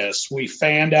doing this. We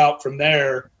fanned out from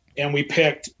there and we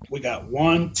got 4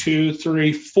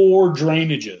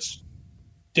 drainages,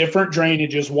 different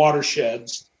drainages,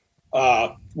 watersheds,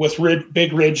 with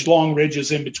big ridge, long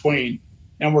ridges in between.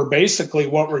 And what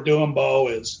we're doing, Bo,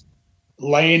 is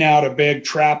laying out a big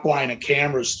trap line of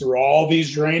cameras through all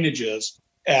these drainages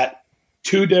at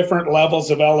 2 different levels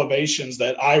of elevations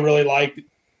that I really like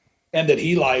and that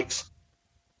he likes.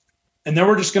 And then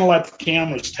we're just going to let the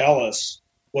cameras tell us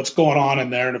what's going on in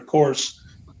there. And of course,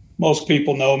 most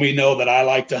people know that I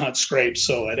like to hunt scrapes.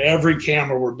 So at every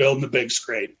camera, we're building a big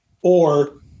scrape.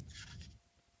 Or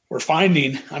we're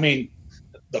finding,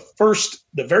 the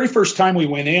very first time we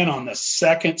went in on the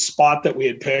second spot that we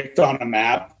had picked on a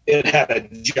map, it had a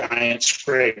giant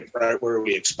scrape right where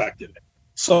we expected it.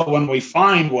 So when we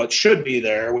find what should be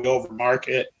there, we overmark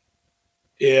it.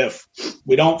 If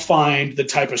we don't find the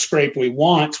type of scrape we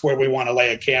want, where we want to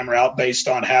lay a camera out based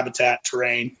on habitat,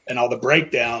 terrain, and all the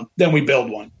breakdown, then we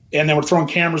build one. And then we're throwing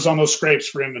cameras on those scrapes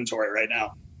for inventory right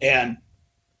now. And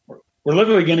we're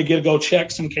literally going to go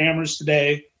check some cameras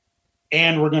today.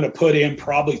 And we're going to put in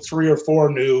probably 3 or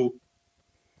 4 new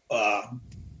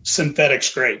synthetic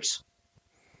scrapes.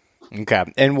 Okay.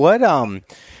 And what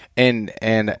and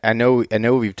I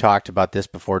know we've talked about this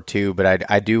before too, but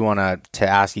I do want to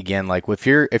ask again, like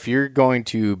if you're going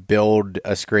to build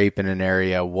a scrape in an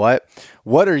area, what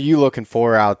are you looking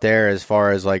for out there as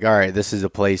far as like, all right, this is a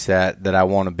place that I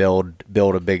want to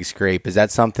build a big scrape? Is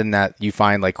that something that you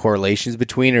find like correlations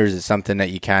between, or is it something that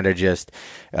you kind of just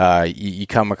you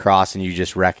come across and you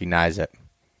just recognize it?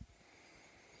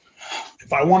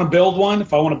 If I want to build one,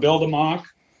 if I want to build a mock,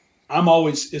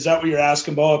 is that what you're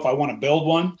asking, Bo? If I want to build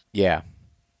one? Yeah.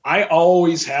 I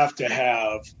always have to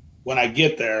have, when I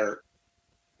get there,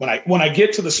 when I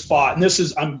get to the spot,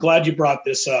 and I'm glad you brought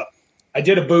this up. I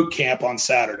did a boot camp on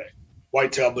Saturday,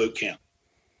 whitetail boot camp.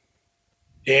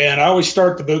 And I always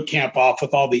start the boot camp off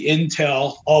with all the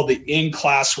intel, all the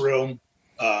in-classroom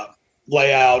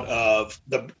layout of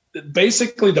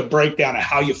basically the breakdown of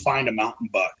how you find a mountain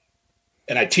buck.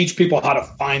 And I teach people how to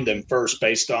find them first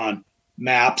based on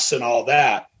maps and all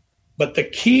that. But the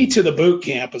key to the boot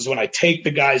camp is when I take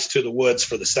the guys to the woods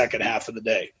for the second half of the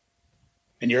day.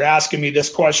 And you're asking me, this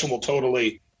question will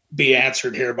totally be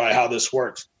answered here by how this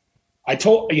works. I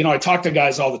talk to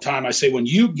guys all the time. I say, when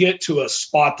you get to a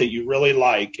spot that you really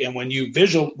like, and when you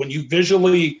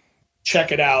visually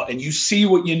check it out and you see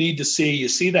what you need to see, you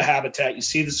see the habitat, you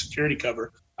see the security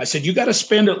cover, I said, you got to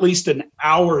spend at least an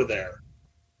hour there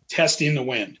testing the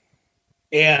wind.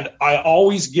 And I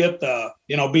always get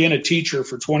being a teacher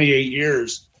for 28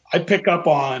 years, I pick up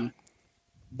on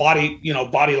body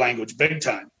language big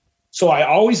time. So I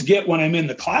always get, when I'm in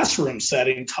the classroom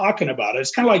setting talking about it,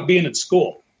 it's kind of like being in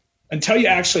school. Until you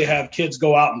actually have kids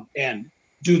go out and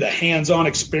do the hands-on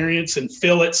experience and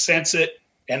feel it, sense it,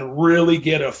 and really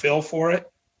get a feel for it,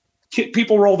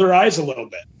 people roll their eyes a little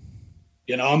bit,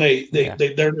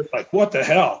 and they're like, what the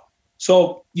hell?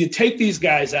 So you take these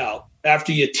guys out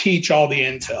after you teach all the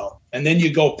intel, and then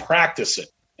you go practice it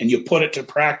and you put it to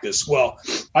practice. Well,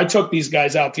 I took these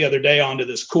guys out the other day onto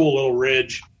this cool little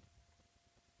ridge,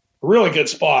 a really good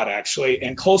spot actually,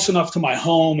 and close enough to my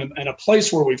home and a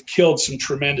place where we've killed some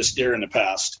tremendous deer in the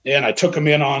past. And I took them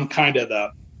in on kind of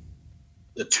the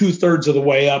 2/3 of the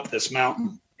way up this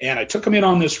mountain. And I took them in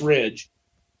on this ridge,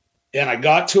 and I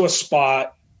got to a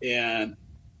spot, and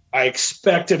I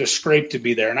expected a scrape to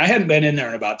be there. And I hadn't been in there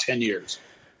in about 10 years.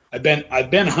 I've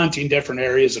been hunting different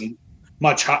areas and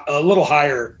a little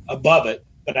higher above it,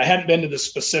 but I hadn't been to this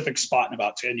specific spot in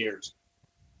about 10 years.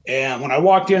 And when I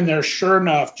walked in there, sure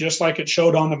enough, just like it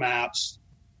showed on the maps,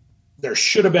 there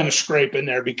should have been a scrape in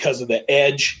there because of the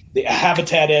edge, the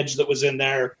habitat edge that was in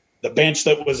there, the bench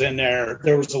that was in there.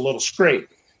 There was a little scrape,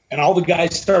 and all the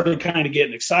guys started kind of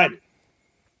getting excited.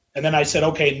 And then I said,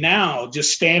 okay, now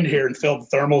just stand here and feel the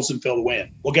thermals and feel the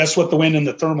wind. Well, guess what the wind and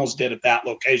the thermals did at that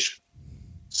location?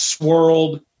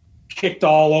 Swirled, kicked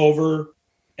all over.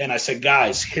 And I said,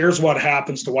 guys, here's what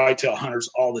happens to whitetail hunters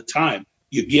all the time.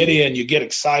 You get in, you get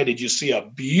excited, you see a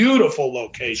beautiful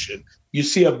location, you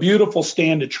see a beautiful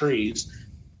stand of trees,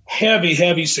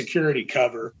 heavy security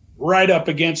cover right up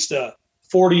against a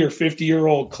 40 or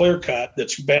 50-year-old clear cut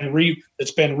that's been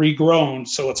regrown,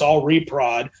 so it's all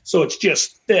reprod, so it's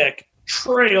just thick,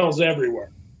 trails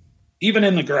everywhere, even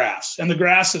in the grass. And the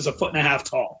grass is 1.5 feet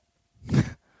tall.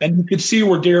 And you can see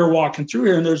where deer are walking through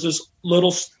here, and there's a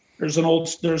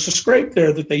scrape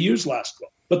there that they used last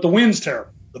fall. But the wind's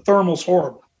terrible. The thermal's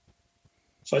horrible.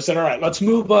 So I said, all right, let's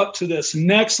move up to this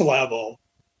next level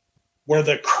where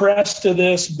the crest of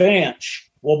this bench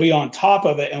will be on top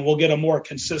of it, and we'll get a more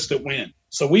consistent wind.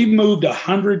 So we moved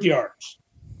 100 yards.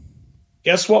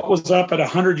 Guess what was up at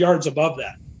 100 yards above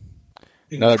that?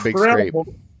 Another big scrape.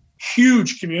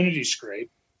 Huge community scrape.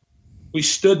 We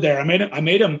stood there. I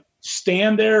made them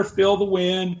stand there, feel the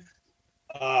wind,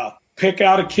 pick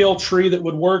out a kill tree that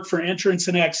would work for entrance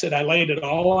and exit. I laid it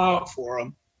all out for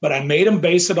them, but I made them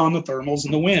base it on the thermals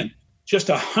and the wind. Just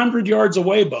 100 yards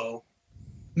away, Bo,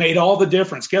 made all the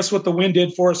difference. Guess what the wind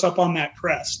did for us up on that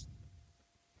crest?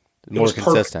 More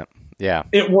consistent. Perfect. Yeah.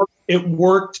 It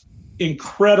worked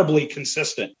incredibly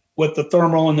consistent with the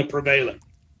thermal and the prevailing.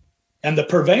 And the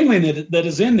prevailing that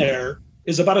is in there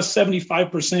is about a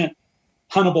 75%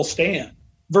 huntable stand.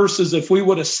 Versus if we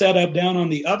would have set up down on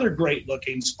the other great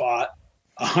looking spot,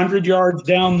 100 yards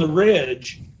down the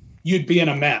ridge, you'd be in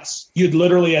a mess. You'd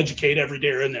literally educate every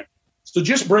deer in there. So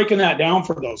just breaking that down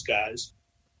for those guys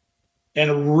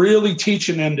and really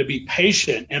teaching them to be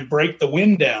patient and break the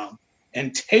wind down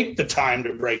and take the time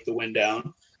to break the wind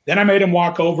down. Then I made them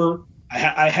walk over.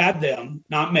 I had them,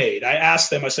 not made. I asked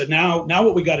them, I said, now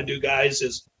what we got to do, guys,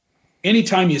 is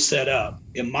anytime you set up,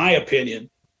 in my opinion,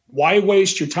 why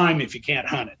waste your time if you can't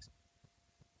hunt it?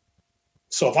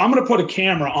 So if I'm going to put a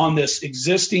camera on this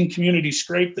existing community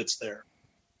scrape that's there,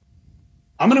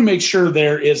 I'm going to make sure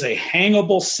there is a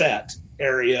hangable set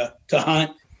area to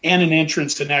hunt and an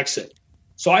entrance and exit.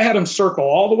 So I had them circle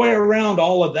all the way around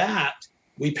all of that.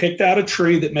 We picked out a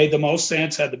tree that made the most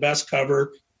sense, had the best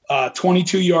cover,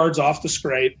 22 yards off the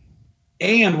scrape,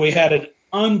 and we had an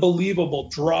unbelievable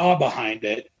draw behind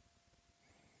it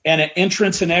and an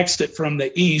entrance and exit from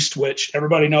the east, which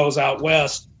everybody knows out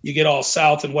west, you get all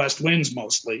south and west winds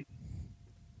mostly.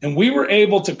 And we were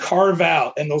able to carve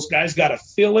out, and those guys got to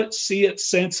feel it, see it,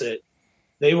 sense it.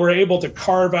 They were able to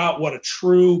carve out what a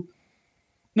true,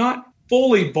 not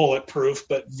fully bulletproof,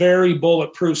 but very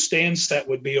bulletproof stand set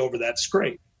would be over that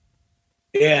scrape.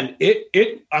 And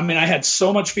I had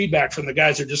so much feedback from the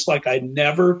guys. They're just like, I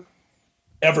never,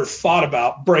 ever thought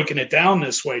about breaking it down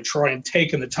this way, Troy, and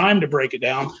taking the time to break it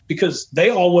down, because they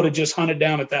all would have just hunted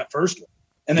down at that first one.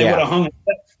 And they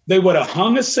would have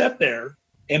hung a set there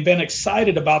and been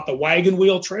excited about the wagon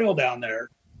wheel trail down there,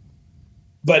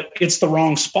 but it's the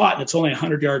wrong spot and it's only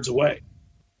 100 yards away.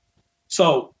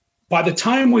 So by the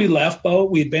time we left, Bo,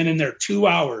 we'd been in there 2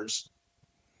 hours,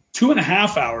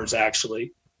 2.5 hours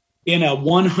actually, in a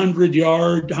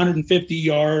 100-yard,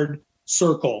 150-yard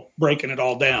circle, breaking it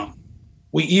all down.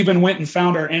 We even went and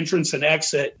found our entrance and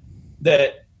exit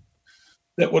that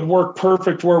would work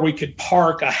perfect, where we could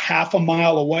park a half a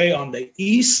mile away on the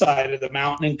east side of the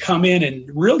mountain and come in and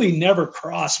really never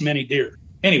cross many deer.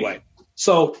 Anyway,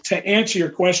 so to answer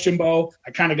your question, Bo,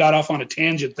 I kind of got off on a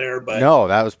tangent there, but no,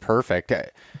 that was perfect.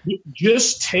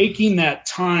 Just taking that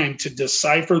time to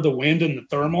decipher the wind and the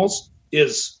thermals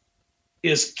is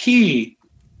key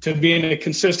to being a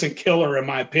consistent killer, in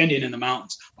my opinion, in the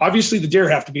mountains. Obviously, the deer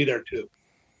have to be there too.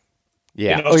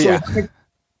 Yeah.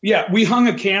 Yeah, we hung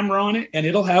a camera on it, and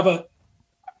it'll have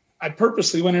I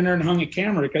purposely went in there and hung a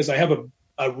camera because I have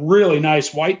a really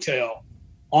nice whitetail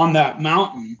on that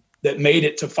mountain that made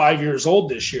it to 5 years old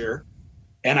this year.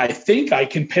 And I think I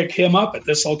can pick him up at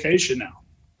this location now.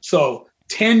 So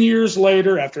 10 years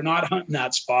later, after not hunting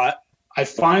that spot, I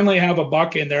finally have a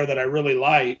buck in there that I really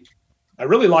like. I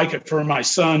really like it for my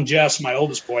son, Jess, my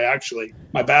oldest boy, actually,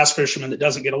 my bass fisherman that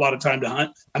doesn't get a lot of time to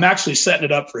hunt. I'm actually setting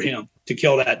it up for him to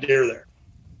kill that deer there.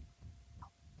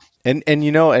 And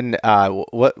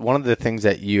what one of the things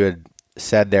that you had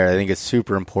said there, I think is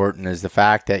super important, is the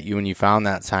fact that when you found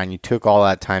that sign, you took all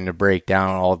that time to break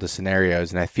down all the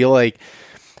scenarios. And I feel like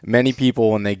many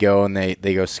people, when they go and they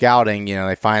go scouting,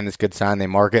 they find this good sign, they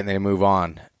mark it, and they move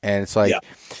on. And it's like,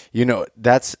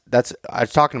 that's I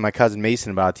was talking to my cousin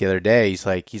Mason about it the other day. He's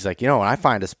like, when I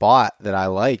find a spot that I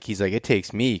like, he's like, it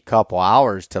takes me a couple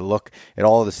hours to look at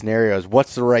all the scenarios.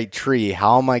 What's the right tree?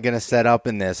 How am I going to set up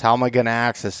in this? How am I going to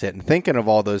access it? And thinking of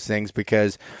all those things,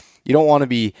 because you don't want to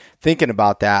be thinking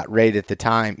about that right at the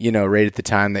time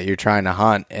that you're trying to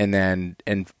hunt. And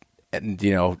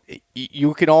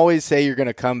you can always say you're going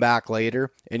to come back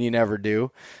later, and you never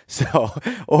do. So,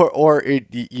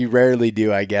 you rarely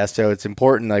do, I guess. So it's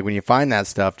important, like when you find that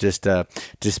stuff, just to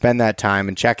spend that time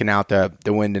and checking out the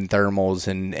wind and thermals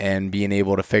and being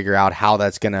able to figure out how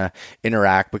that's going to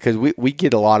interact. Because we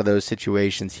get a lot of those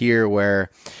situations here where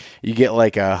you get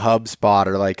like a hub spot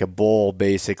or like a bowl,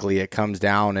 basically. It comes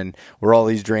down, and where all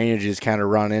these drainages kind of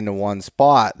run into one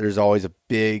spot, there's always a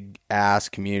big ass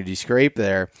community scrape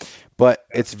there. But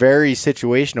it's very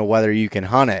situational whether you can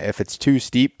hunt it. If it's too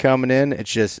steep coming in,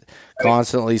 it's just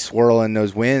constantly swirling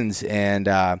those winds, and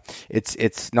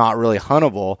it's not really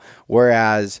huntable.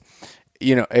 Whereas,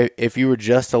 if you were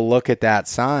just to look at that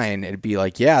sign, it'd be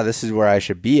like, yeah, this is where I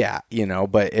should be at,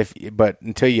 But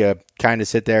until you kind of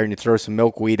sit there and you throw some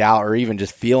milkweed out, or even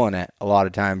just feeling it, a lot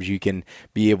of times you can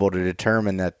be able to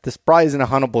determine that this probably isn't a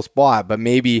huntable spot. But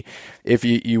maybe if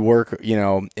you work,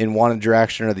 in one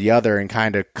direction or the other, and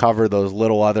kind of cover those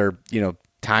little other,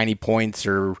 tiny points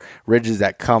or ridges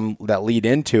that lead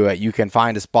into it, you can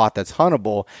find a spot that's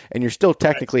huntable, and you're still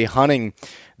technically hunting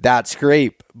that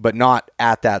scrape, but not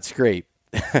at that scrape.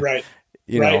 Right.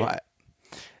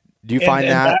 Do you find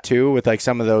that too with like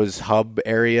some of those hub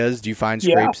areas? Do you find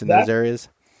scrapes in those areas?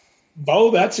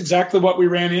 Bo, that's exactly what we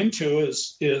ran into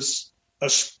is a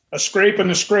scrape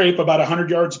and a scrape about 100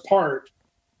 yards apart.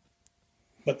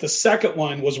 But the second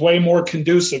one was way more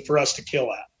conducive for us to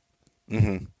kill at.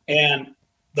 Mm-hmm. And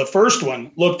the first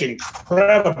one looked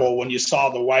incredible when you saw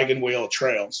the wagon wheel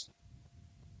trails.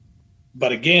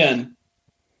 But again,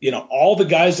 all the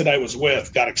guys that I was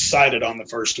with got excited on the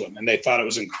first one, and they thought it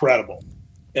was incredible.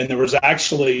 And there was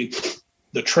actually,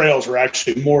 the trails were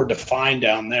actually more defined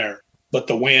down there, but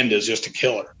the wind is just a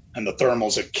killer, and the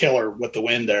thermal's a killer with the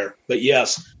wind there. But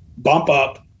yes, bump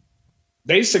up.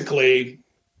 Basically,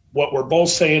 what we're both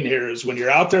saying here is when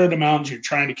you're out there in the mountains, you're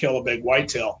trying to kill a big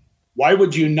whitetail. Why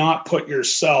would you not put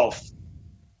yourself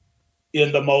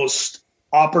in the most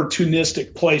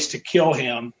opportunistic place to kill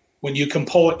him when you can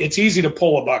pull it? It's easy to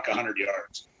pull a buck 100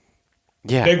 yards.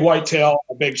 Yeah. Big whitetail,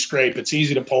 a big scrape, it's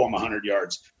easy to pull them 100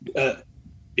 yards.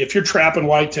 If you're trapping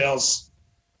whitetails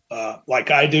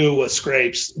like I do with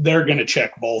scrapes, they're going to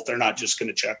check both. They're not just going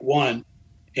to check one.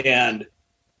 And,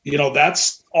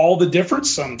 that's all the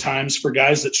difference sometimes for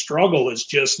guys that struggle, is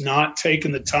just not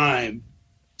taking the time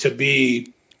to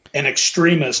be an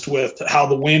extremist with how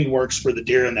the wind works for the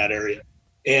deer in that area.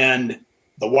 And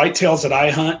the whitetails that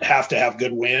I hunt have to have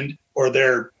good wind, or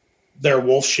they're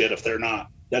wolf shit if they're not.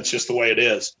 That's just the way it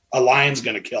is. A lion's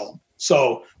going to kill them.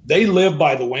 So they live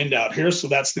by the wind out here. So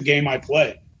that's the game I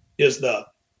play, is the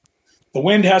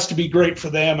wind has to be great for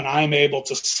them, and I'm able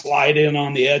to slide in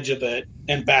on the edge of it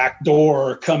and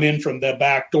backdoor, come in from the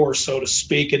back door, so to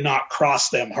speak, and not cross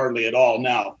them hardly at all.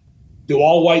 Now, do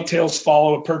all whitetails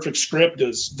follow a perfect script?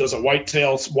 Does a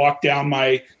whitetail walk down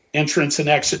my entrance and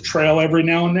exit trail every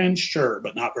now and then? Sure,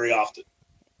 but not very often.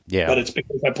 Yeah. But it's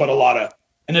because I'm putting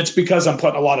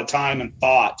a lot of time and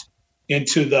thought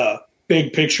into the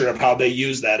big picture of how they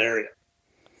use that area.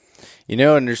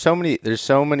 And there's so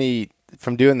many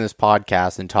from doing this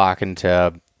podcast and talking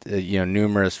to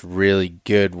numerous really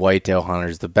good whitetail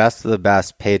hunters, the best of the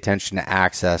best pay attention to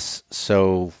access.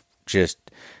 So just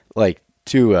like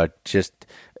to just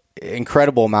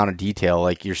incredible amount of detail,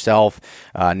 like yourself,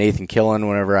 Nathan Killen,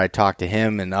 whenever I talk to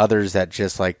him, and others that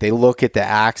just like, they look at the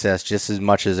access just as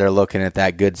much as they're looking at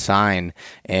that good sign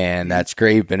and that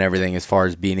scrape and everything, as far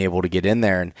as being able to get in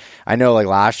there. And I know, like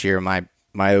last year, my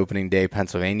opening day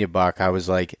Pennsylvania buck, I was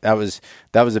like, that was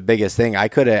the biggest thing. I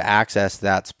could have accessed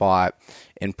that spot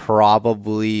in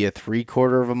probably a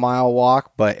 3/4 of a mile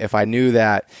walk. But if I knew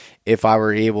that if I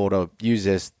were able to use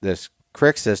this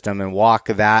creek system and walk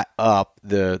that up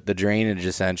the drainage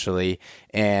essentially,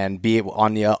 and be able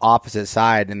on the opposite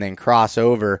side and then cross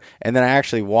over, and then I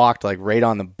actually walked like right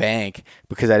on the bank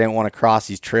because I didn't want to cross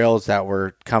these trails that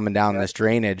were coming down this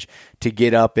drainage to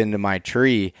get up into my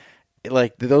tree.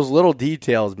 Like, those little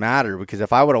details matter, because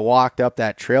if I would have walked up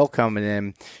that trail coming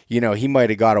in, he might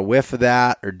have got a whiff of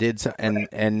that or did some,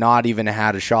 and not even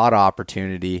had a shot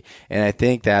opportunity. And I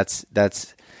think that's,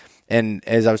 and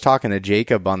as I was talking to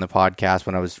Jacob on the podcast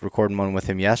when I was recording one with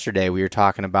him yesterday, we were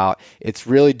talking about, it's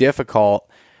really difficult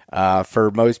for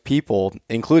most people,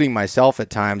 including myself at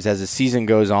times, as the season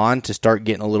goes on, to start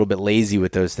getting a little bit lazy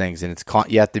with those things. And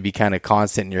you have to be kind of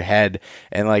constant in your head.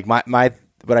 And like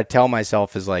what I tell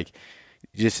myself is like,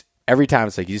 just every time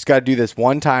it's like, you just got to do this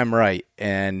one time right,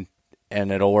 and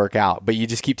it'll work out. But you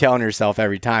just keep telling yourself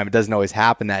every time. It doesn't always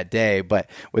happen that day, but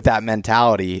with that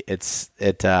mentality,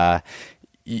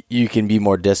 you can be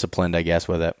more disciplined, I guess,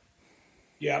 with it.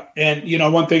 Yeah. And,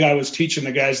 one thing I was teaching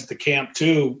the guys at the camp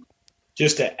too,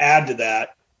 just to add to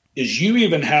that, is you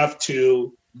even have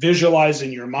to visualize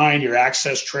in your mind your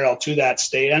access trail to that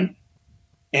stand,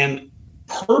 and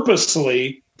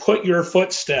purposely put your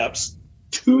footsteps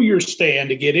to your stand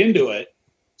to get into it,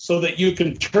 so that you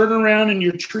can turn around in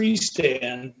your tree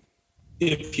stand.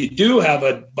 If you do have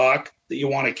a buck that you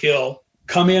want to kill,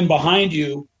 come in behind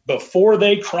you before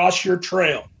they cross your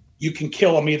trail. You can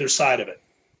kill them either side of it.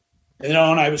 And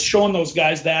I was showing those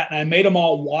guys that, and I made them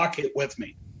all walk it with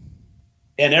me.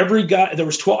 And every guy, there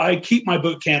was 12. I keep my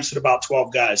boot camps at about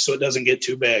 12 guys, so it doesn't get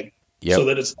too big. Yep. So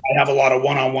that I have a lot of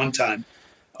one-on-one time.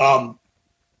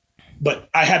 But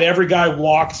I had every guy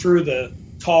walk through the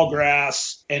tall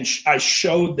grass, and I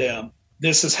showed them,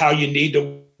 this is how you need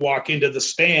to walk into the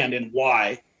stand and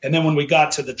why. And then when we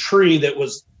got to the tree that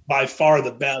was by far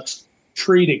the best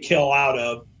tree to kill out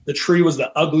of, the tree was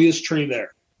the ugliest tree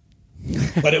there,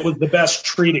 but it was the best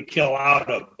tree to kill out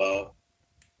of, Bo.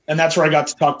 And that's where I got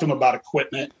to talk to them about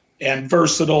equipment and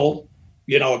versatile,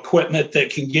 equipment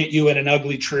that can get you in an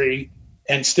ugly tree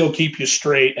and still keep you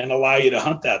straight and allow you to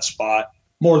hunt that spot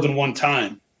more than one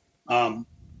time.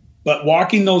 But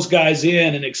walking those guys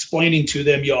in and explaining to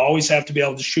them, you always have to be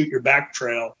able to shoot your back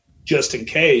trail just in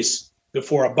case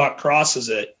before a buck crosses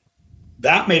it.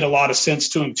 That made a lot of sense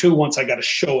to them too, once I got to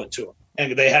show it to them,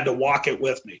 and they had to walk it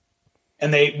with me.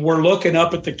 And they were looking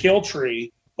up at the kill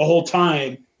tree the whole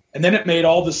time. And then it made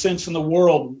all the sense in the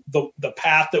world, the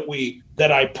path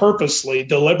that I purposely,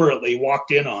 deliberately walked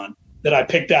in on, that I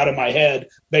picked out of my head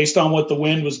based on what the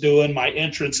wind was doing, my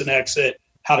entrance and exit,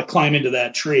 how to climb into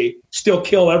that tree, still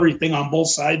kill everything on both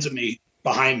sides of me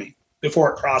behind me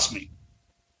before it crossed me.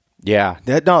 Yeah,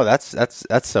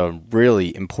 that's a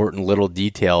really important little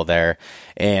detail there.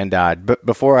 And but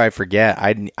before I forget,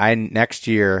 I next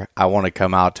year I want to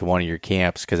come out to one of your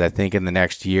camps, because I think in the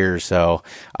next year or so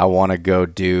I want to go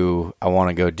do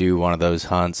one of those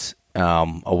hunts,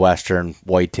 a Western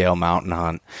whitetail mountain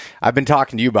hunt. I've been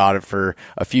talking to you about it for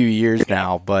a few years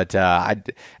now, but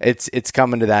it's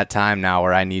coming to that time now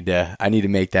where I need to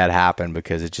make that happen,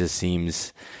 because it just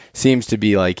seems to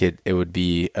be like it would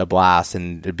be a blast,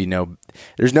 and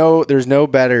there's no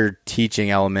better teaching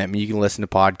element. I mean, you can listen to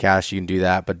podcasts, you can do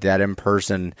that, but that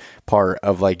in-person part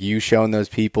of like you showing those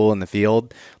people in the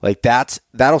field, like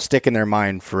that'll stick in their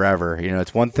mind forever.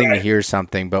 It's one thing to hear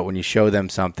something, but when you show them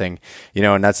something,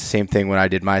 and that's the same thing when I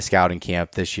did my scouting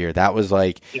camp this year. That was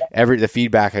like the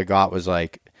feedback I got was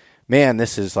like, man,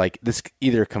 this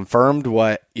either confirmed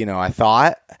what, I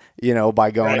thought,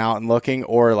 by going out and looking,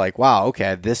 or like, wow,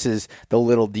 okay, this is the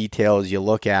little details you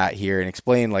look at here, and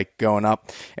explain like going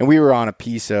up. And we were on a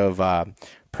piece of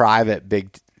private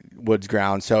big woods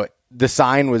ground, so the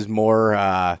sign was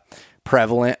more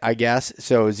prevalent, I guess.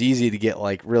 So it was easy to get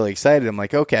like really excited. I'm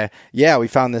like, okay, yeah, we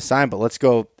found this sign, but let's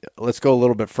go a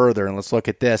little bit further and let's look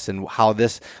at this and how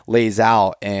this lays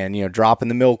out, and dropping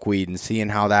the milkweed and seeing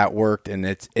how that worked. And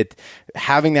it's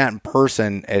having that in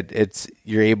person,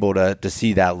 you're able to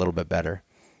see that a little bit better.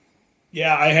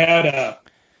 Yeah, I had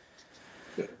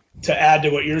to add to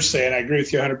what you're saying. I agree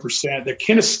with you 100%. The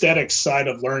kinesthetic side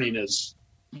of learning is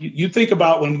you think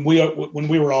about when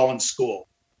we were all in school.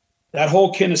 That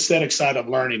whole kinesthetic side of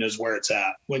learning is where it's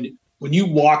at. When you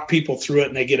walk people through it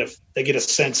and they get a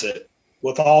sense it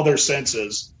with all their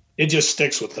senses, it just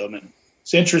sticks with them. And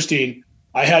it's interesting.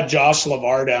 I had Josh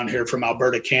LeVar down here from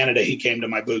Alberta, Canada. He came to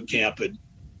my boot camp, and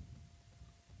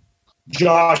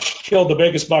Josh killed the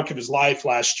biggest buck of his life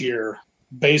last year.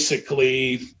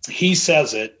 Basically, he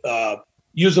says it,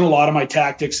 using a lot of my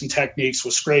tactics and techniques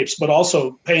with scrapes, but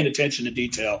also paying attention to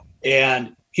detail.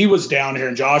 And he was down here,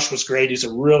 and Josh was great. He's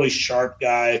a really sharp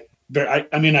guy.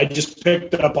 I just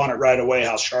picked up on it right away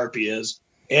how sharp he is.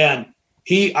 And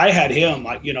I had him,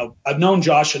 I've known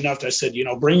Josh enough that I said,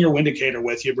 bring your wind indicator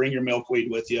with you, bring your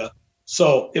milkweed with you.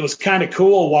 So it was kind of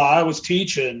cool. While I was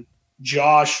teaching,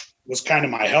 Josh was kind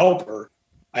of my helper.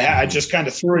 I just kind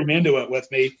of threw him into it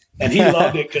with me, and he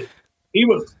loved it because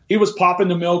he was popping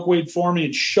the milkweed for me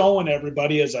and showing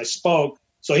everybody as I spoke.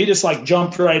 So he just like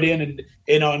jumped right in, and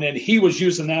and then he was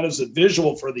using that as a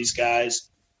visual for these guys,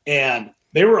 and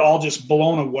they were all just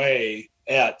blown away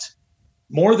at,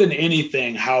 more than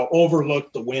anything, how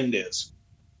overlooked the wind is.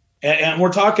 And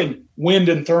we're talking wind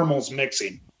and thermals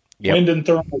mixing,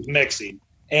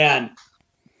 and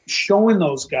showing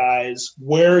those guys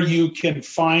where you can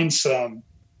find some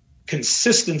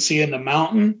consistency in the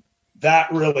mountain.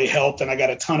 That really helped, and I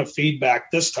got a ton of feedback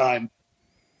this time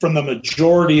from the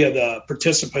majority of the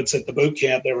participants at the boot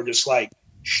camp. They were just like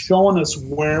showing us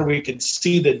where we could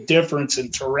see the difference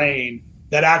in terrain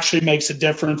that actually makes a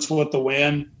difference with the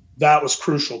wind. That was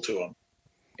crucial to them.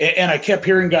 And I kept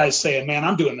hearing guys saying, man,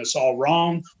 I'm doing this all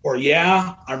wrong. Or,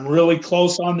 yeah, I'm really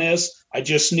close on this. I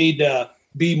just need to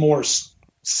be more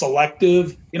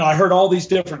selective. I heard all these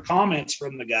different comments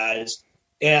from the guys.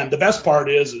 And the best part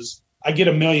is I get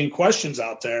a million questions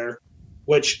out there,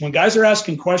 which when guys are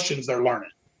asking questions, they're learning.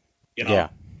 Yeah.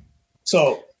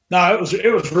 So no, it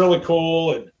was really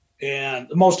cool, and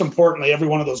most importantly, every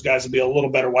one of those guys would be a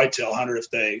little better whitetail hunter if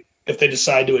they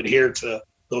decide to adhere to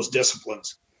those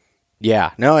disciplines.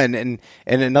 Yeah, no, and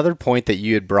another point that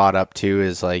you had brought up too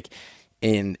is like,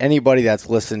 in anybody that's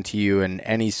listened to you in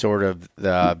any sort of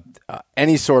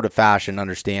fashion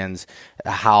understands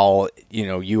how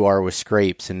you are with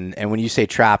scrapes, and when you say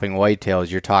trapping whitetails,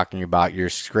 you're talking about your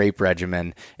scrape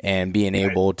regimen and being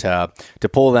able to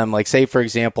pull them. Like, say for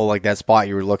example, like that spot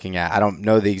you were looking at, I don't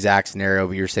know the exact scenario,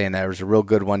 but you're saying that there was a real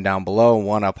good one down below and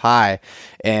one up high,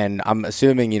 and I'm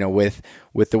assuming with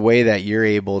the way that you're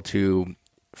able to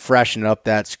freshen up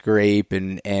that scrape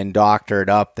and doctor it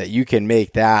up, that you can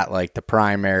make that like the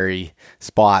primary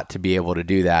spot to be able to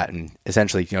do that and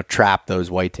essentially trap those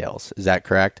whitetails. Is that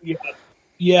correct?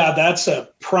 Yeah, that's a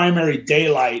primary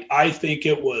daylight. I think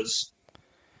it was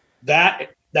that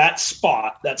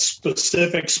spot, that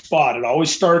specific spot. It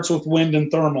always starts with wind and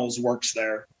thermals works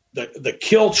there. The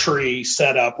kill tree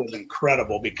setup was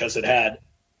incredible because it had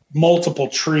multiple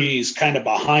trees kind of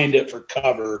behind it for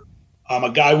cover. A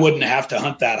guy wouldn't have to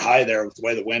hunt that high there with the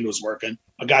way the wind was working.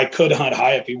 A guy could hunt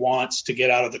high if he wants to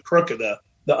get out of the crook of the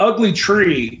ugly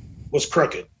tree was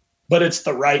crooked, but it's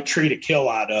the right tree to kill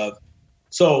out of.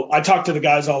 So I talked to the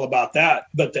guys all about that,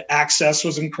 but the access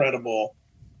was incredible,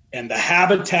 and the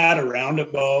habitat around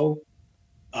it, Bo,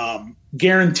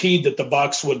 guaranteed that the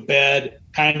bucks would bed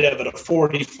kind of at a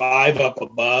 45 up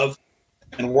above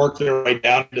and work their way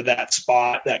down to that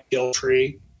spot, that kill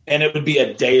tree. And it would be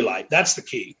a daylight. That's the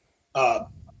key.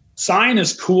 Sign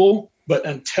is cool, but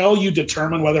until you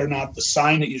determine whether or not the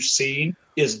sign that you're seeing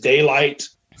is daylight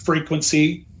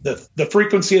frequency, the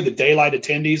frequency of the daylight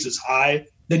attendees is high,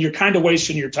 then you're kind of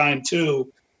wasting your time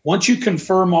too. Once you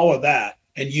confirm all of that,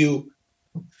 and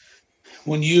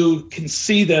when you can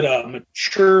see that a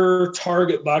mature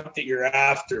target buck that you're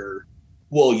after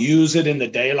will use it in the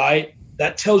daylight,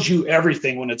 that tells you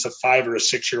everything when it's a 5 or a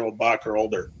 6-year-old buck or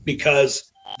older,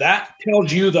 because that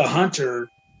tells you, the hunter,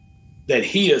 that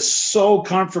he is so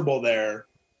comfortable there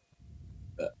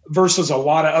versus a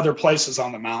lot of other places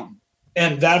on the mountain.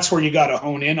 And that's where you got to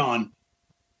hone in on.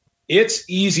 It's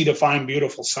easy to find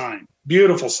beautiful sign,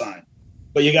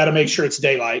 but you got to make sure it's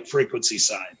daylight frequency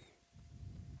sign.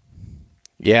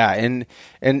 Yeah, and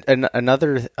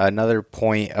another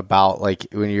point about, like,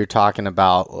 when you're talking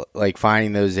about like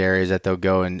finding those areas that they'll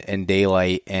go in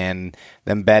daylight and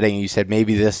them bedding, you said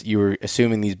maybe you were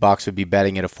assuming these bucks would be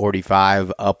bedding at a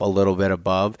 45 up a little bit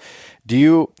above. Do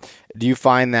you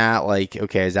find that, like,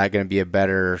 okay, is that going to be a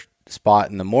better spot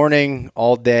in the morning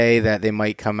all day that they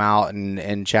might come out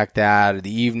and check that, or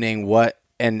the evening? What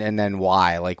and then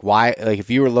why? Like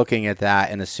if you were looking at that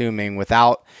and assuming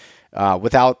without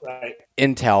Right.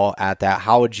 intel at that,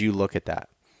 how would you look at that?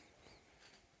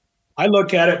 I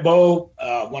look at it, Bo,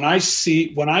 when I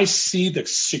see the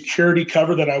security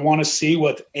cover that I want to see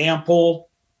with ample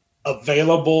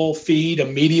available feed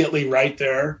immediately right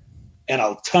there and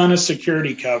a ton of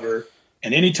security cover,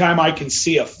 and anytime I can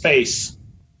see a face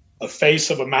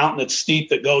of a mountain that's steep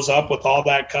that goes up with all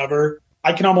that cover,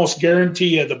 I can almost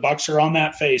guarantee you the bucks are on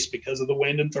that face because of the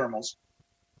wind and thermals.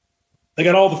 They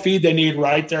got all the feed they need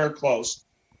right there close.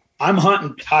 I'm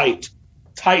hunting tight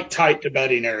to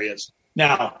bedding areas.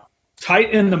 Now,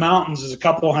 tight in the mountains is a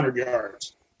couple 100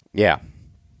 yards. Yeah.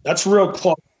 That's real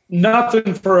close.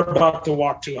 Nothing for a buck to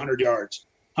walk 200 yards,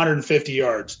 150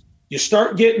 yards. You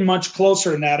start getting much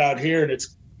closer than that out here, and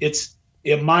it's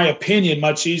in my opinion,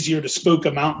 much easier to spook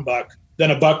a mountain buck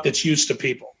than a buck that's used to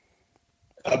people.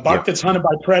 A buck that's hunted by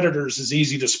predators is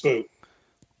easy to spook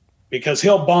because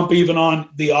he'll bump even on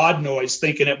the odd noise,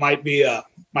 thinking it might be a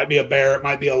bear, it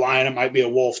might be a lion, it might be a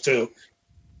wolf too.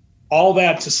 All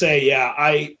that to say, yeah,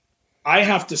 I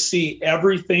have to see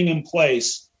everything in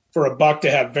place for a buck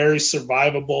to have very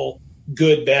survivable,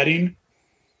 good bedding.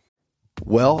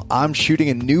 Well, I'm shooting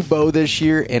a new bow this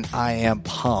year, and I am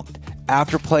pumped.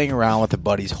 After playing around with a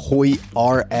buddy's Hoyt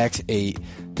RX8,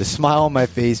 the smile on my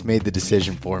face made the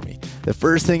decision for me. The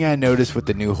first thing I noticed with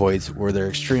the new Hoyts were their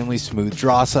extremely smooth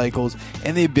draw cycles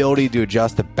and the ability to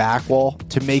adjust the back wall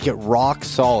to make it rock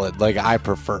solid like I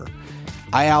prefer.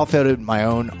 I outfitted my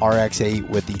own RX8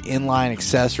 with the inline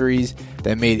accessories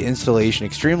that made installation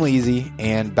extremely easy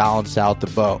and balanced out the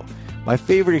bow. My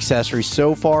favorite accessory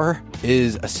so far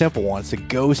is a simple one. It's the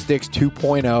Go Sticks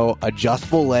 2.0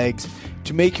 adjustable legs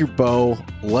to make your bow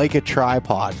like a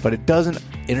tripod, but it doesn't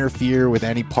interfere with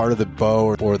any part of the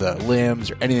bow or the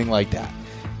limbs or anything like that.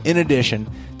 In addition,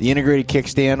 the integrated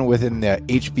kickstand within the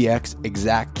HBX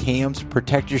Exact cams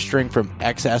protect your string from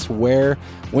excess wear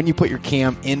when you put your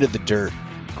cam into the dirt.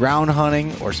 Ground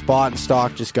hunting or spot and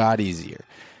stalk just got easier.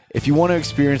 If you want to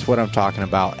experience what I'm talking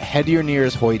about, head to your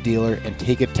nearest Hoyt dealer and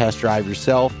take a test drive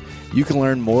yourself. You can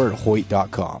learn more at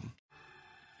Hoyt.com.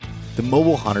 The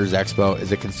Mobile Hunters Expo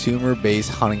is a consumer-based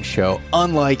hunting show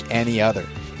unlike any other.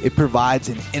 It provides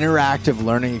an interactive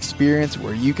learning experience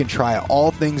where you can try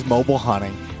all things mobile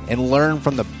hunting and learn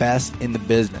from the best in the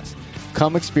business.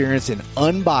 Come experience an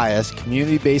unbiased,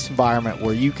 community-based environment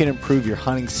where you can improve your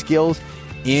hunting skills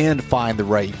and find the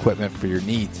right equipment for your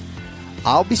needs.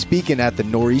 I'll be speaking at the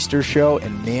Nor'easter Show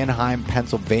in Manheim,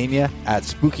 Pennsylvania at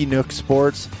Spooky Nook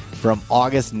Sports from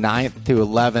August 9th to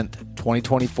 11th,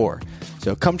 2024.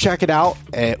 So come check it out,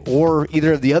 or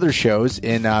either of the other shows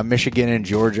in Michigan and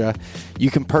Georgia. You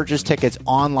can purchase tickets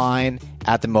online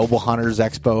at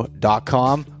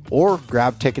themobilehuntersexpo.com or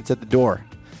grab tickets at the door.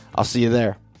 I'll see you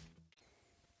there.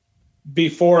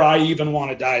 Before I even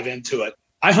want to dive into it,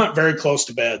 I hunt very close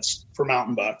to beds for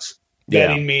mountain bucks.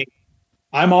 Bedding me.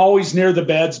 I'm always near the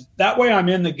beds. That way I'm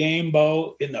in the game,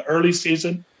 Bo, in the early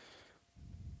season.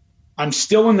 I'm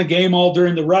still in the game all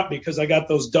during the rut because I got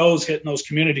those does hitting those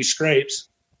community scrapes.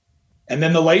 And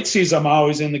then the late season, I'm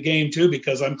always in the game too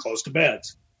because I'm close to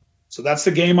beds. So that's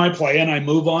the game I play, and I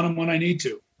move on them when I need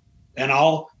to. And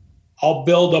I'll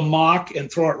build a mock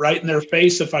and throw it right in their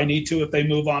face if I need to. If they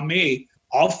move on me,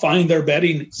 I'll find their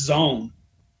bedding zone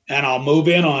and I'll move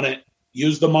in on it,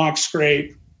 use the mock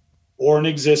scrape or an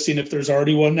existing if there's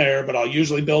already one there, but I'll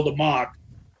usually build a mock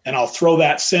and I'll throw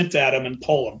that scent at them and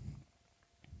pull them,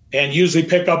 and usually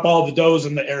pick up all the does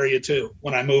in the area too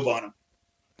when I move on them.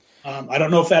 I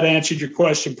don't know if that answered your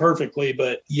question perfectly,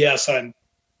 but yes,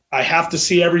 I have to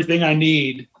see everything I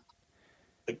need,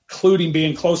 including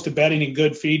being close to bedding and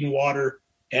good feed and water.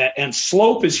 And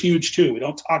slope is huge too. We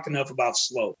don't talk enough about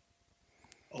slope.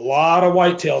 A lot of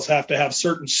whitetails have to have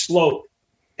certain slope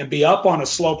and be up on a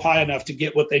slope high enough to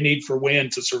get what they need for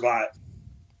wind to survive.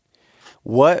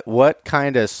 What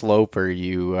kind of slope are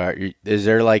you? Is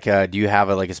there do you have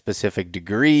a specific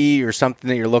degree or something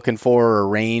that you're looking for, or a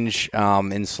range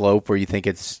in slope where you think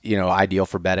it's ideal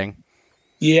for bedding?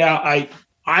 Yeah,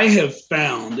 I have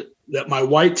found that my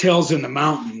whitetails in the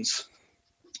mountains,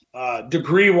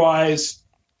 degree wise,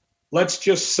 let's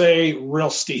just say real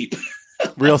steep.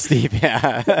 Real steep,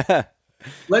 yeah.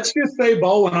 Let's just say,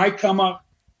 Bo,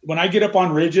 when I get up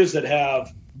on ridges that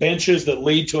have benches that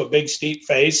lead to a big steep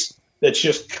face that's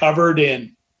just covered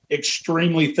in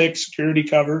extremely thick security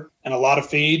cover and a lot of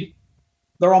feed,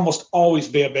 there'll almost always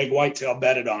be a big whitetail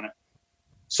bedded on it.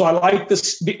 So I like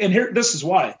this, and this is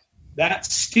why. That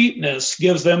steepness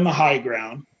gives them the high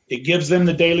ground. It gives them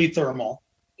the daily thermal.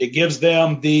 It gives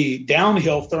them the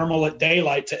downhill thermal at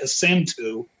daylight to ascend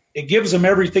to. It gives them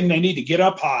everything they need to get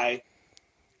up high,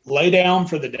 lay down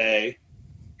for the day,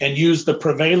 and use the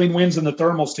prevailing winds and the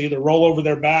thermals to either roll over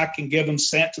their back and give them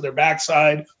scent to their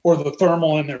backside or the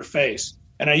thermal in their face.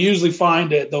 And I usually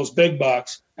find that those big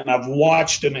bucks, and I've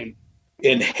watched them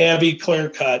in heavy clear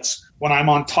cuts when I'm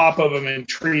on top of them in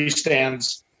tree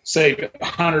stands, say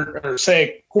 100 or say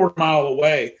a quarter mile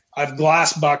away. I've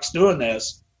glass bucks doing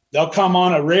this. They'll come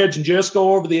on a ridge and just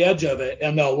go over the edge of it,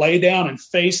 and they'll lay down and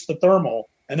face the thermal.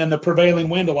 And then the prevailing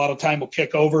wind a lot of time will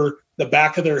kick over the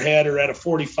back of their head or at a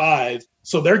 45.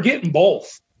 So they're getting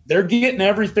both. They're getting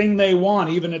everything they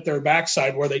want, even at their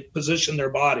backside where they position their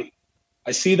body.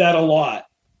 I see that a lot.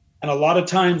 And a lot of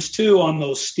times too, on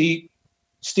those steep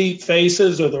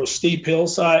faces or those steep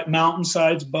hillside,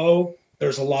 mountainsides, Bo,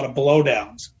 there's a lot of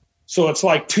blowdowns. So it's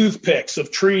like toothpicks of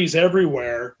trees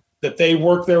everywhere that they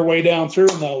work their way down through,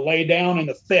 and they'll lay down in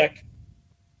the thick.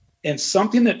 And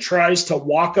something that tries to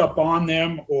walk up on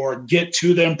them or get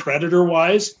to them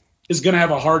predator-wise is going to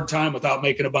have a hard time without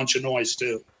making a bunch of noise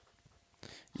too.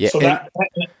 Yeah, so that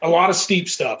a lot of steep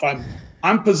stuff.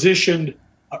 I'm positioned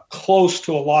close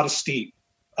to a lot of steep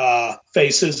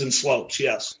faces and slopes.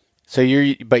 Yes. So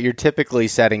you're typically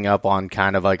setting up on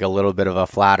kind of like a little bit of a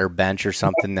flatter bench or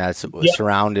something that's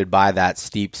surrounded by that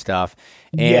steep stuff,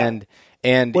 and.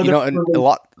 And and a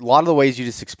lot of the ways you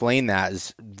just explained that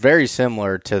is very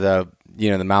similar to the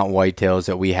mountain whitetails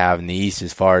that we have in the east,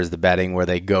 as far as the bedding, where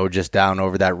they go just down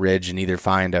over that ridge and either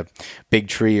find a big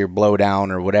tree or blow down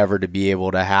or whatever to be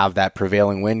able to have that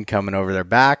prevailing wind coming over their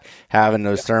back, having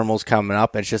those thermals coming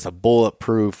up. It's just a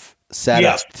bulletproof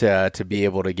setup to be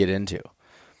able to get into.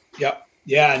 Yep.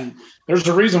 Yeah, and there's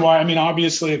a reason why. I mean,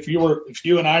 obviously, if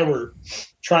you and I were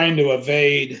trying to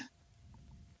evade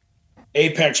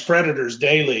apex predators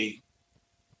daily,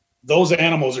 those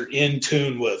animals are in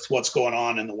tune with what's going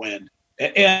on in the wind.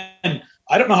 And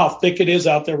I don't know how thick it is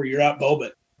out there where you're at, Bo,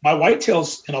 but my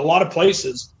whitetails in a lot of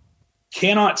places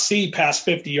cannot see past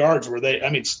 50 yards where they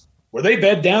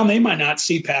bed down, they might not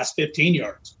see past 15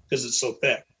 yards because it's so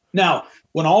thick. Now,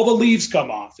 when all the leaves come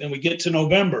off and we get to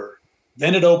November,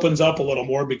 then it opens up a little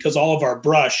more because all of our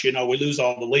brush, we lose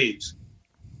all the leaves.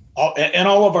 All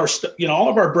of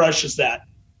our brush is that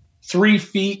 3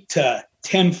 feet to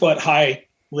 10 foot high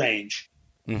range.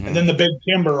 Mm-hmm. And then the big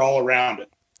timber all around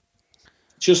it.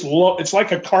 It's just it's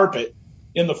like a carpet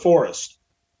in the forest.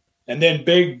 And then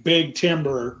big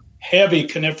timber, heavy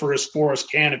coniferous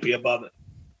forest canopy above it.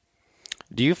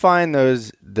 Do you find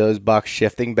those bucks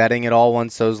shifting bedding at all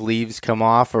once those leaves come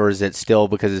off, or is it still,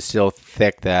 because it's still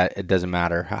thick, that it doesn't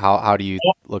matter? How do you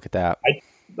look at that?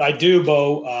 I do,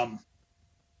 Bo.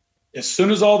 As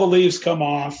soon as all the leaves come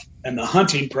off and the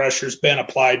hunting pressure's been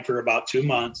applied for about 2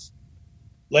 months,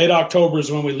 late October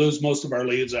is when we lose most of our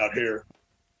leaves out here.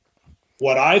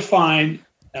 What I find,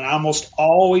 and I almost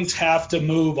always have to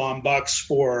move on bucks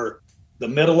for the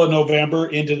middle of November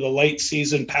into the late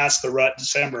season past the rut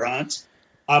December hunts,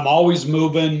 I'm always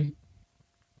moving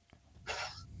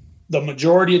the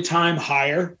majority of time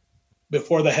higher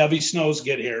before the heavy snows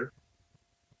get here.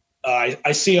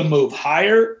 I see them move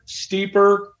higher,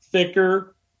 steeper,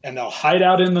 thicker, and they'll hide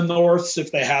out in the norths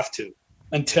if they have to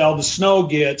until the snow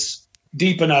gets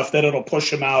deep enough that it'll push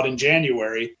them out in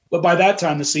January. But by that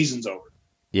time, the season's over.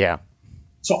 Yeah.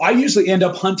 So I usually end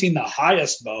up hunting the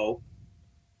highest, Bo.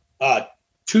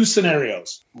 2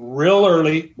 scenarios. Real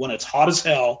early when it's hot as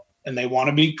hell and they want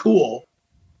to be cool,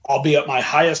 I'll be at my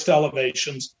highest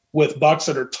elevations with bucks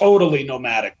that are totally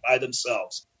nomadic by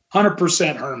themselves,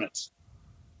 100% hermits.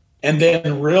 And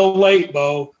then real late,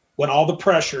 Bo, when all the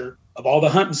pressure of all the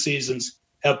hunting seasons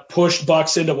have pushed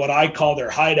bucks into what I call their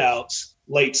hideouts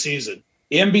late season.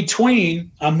 In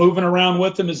between, I'm moving around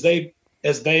with them as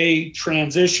they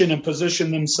transition and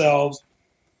position themselves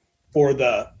for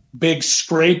the big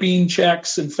scraping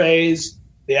checks and phase,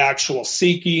 the actual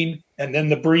seeking, and then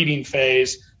the breeding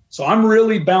phase. So I'm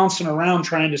really bouncing around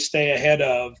trying to stay ahead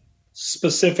of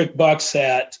specific bucks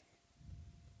at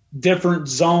different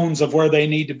zones of where they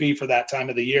need to be for that time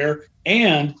of the year.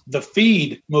 And the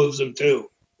feed moves them too.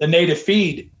 The native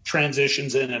feed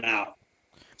transitions in and out.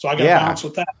 So I got to bounce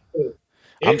with that too.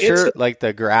 I'm sure like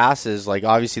the grass is like,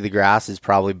 obviously the grass is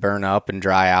probably burn up and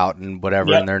dry out and whatever.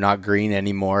 Yep. And they're not green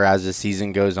anymore as the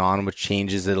season goes on, which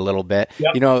changes it a little bit.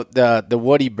 Yep. You know, the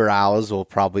woody browse will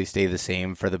probably stay the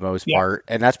same for the most part.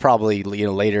 And that's probably, you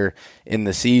know, later in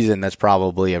the season, that's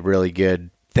probably a really good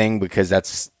thing because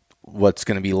that's what's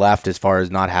going to be left as far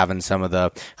as not having some of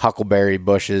the huckleberry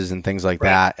bushes and things like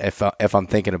that. If I'm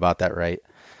thinking about that right.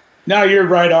 No, you're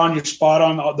right on. You're spot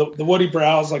on. The woody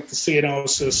browse, like the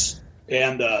Ceanothus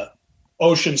and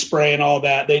Ocean Spray and all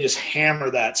that, they just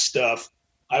hammer that stuff.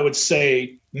 I would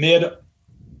say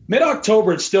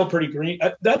mid-October, it's still pretty green.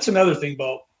 That's another thing,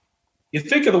 Bo. You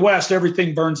think of the West,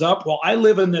 everything burns up. Well, I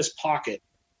live in this pocket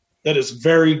that is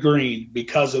very green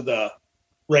because of the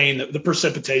rain, the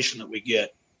precipitation that we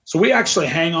get. So we actually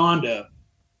hang on to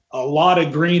a lot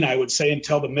of green, I would say,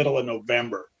 until the middle of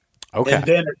November. Okay. And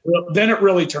then it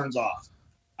really turns off.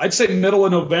 I'd say middle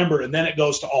of November, and then it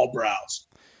goes to all browse.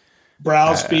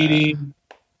 Browse feeding.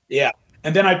 Yeah.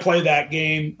 And then I play that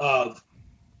game of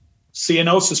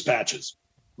Ceanothus patches.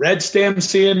 Red stem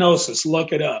Ceanothus,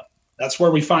 look it up. That's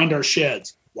where we find our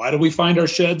sheds. Why do we find our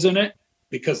sheds in it?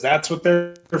 Because that's what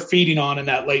they're feeding on in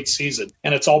that late season.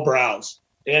 And it's all browse.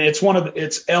 And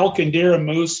it's elk and deer and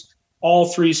moose, all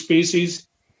three species,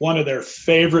 one of their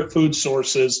favorite food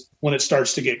sources when it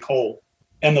starts to get cold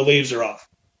and the leaves are off.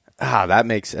 That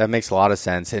makes a lot of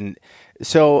sense. And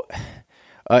so,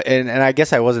 and I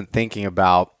guess I wasn't thinking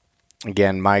about,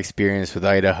 again, my experience with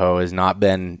Idaho has not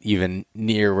been even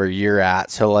near where you're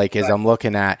at. So like, as I'm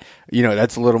looking at, you know,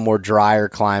 that's a little more drier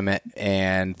climate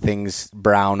and things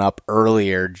brown up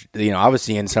earlier. You know, I was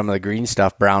seeing some of the green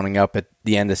stuff browning up at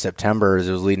the end of September as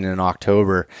it was leading in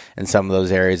October in some of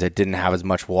those areas that didn't have as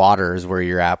much water as where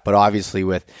you're at. But obviously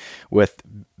with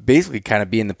basically kind of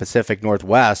being the Pacific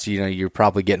Northwest, you know, you're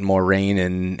probably getting more rain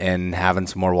and having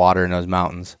some more water in those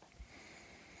mountains.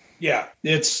 Yeah,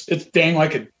 it's dang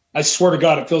like I swear to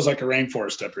God, it feels like a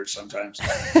rainforest up here sometimes.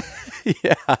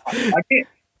 Yeah.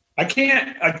 I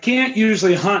can't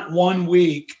usually hunt 1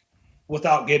 week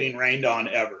without getting rained on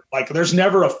ever. Like there's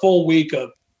never a full week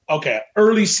of, okay,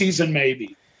 early season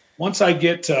maybe. Once I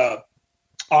get to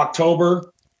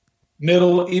October,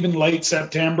 middle, even late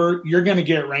September, you're going to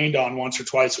get rained on once or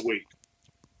twice a week.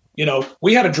 You know,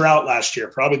 we had a drought last year,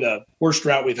 probably the worst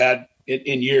drought we've had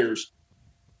in years.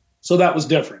 So that was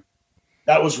different.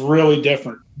 That was really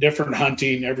different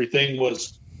hunting. Everything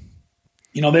was,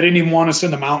 you know, they didn't even want us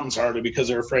in the mountains hardly because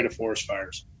they're afraid of forest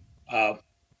fires.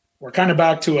 We're kind of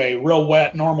back to a real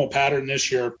wet, normal pattern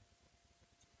this year.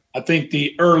 I think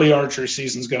the early archery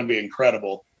season is going to be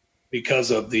incredible because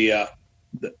of the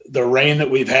rain that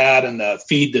we've had and the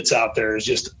feed that's out there is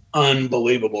just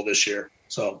unbelievable this year.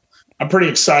 So I'm pretty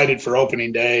excited for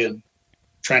opening day and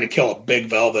trying to kill a big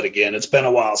velvet again. It's been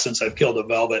a while since I've killed a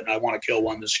velvet, and I want to kill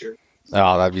one this year.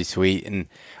 Oh, that'd be sweet. And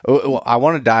I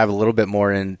want to dive a little bit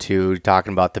more into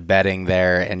talking about the bedding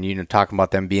there and, you know, talking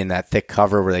about them being that thick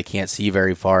cover where they can't see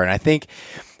very far. And I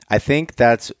think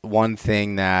that's one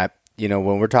thing that, you know,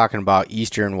 when we're talking about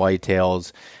eastern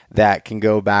whitetails that can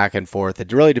go back and forth,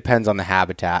 it really depends on the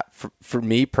habitat. For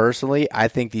me personally, I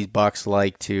think these bucks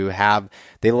like to have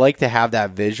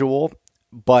that visual,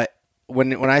 but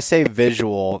when I say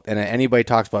visual and anybody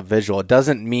talks about visual, it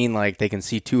doesn't mean like they can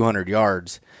see 200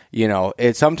 yards. You know,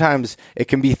 sometimes it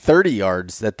can be 30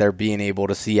 yards that they're being able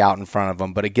to see out in front of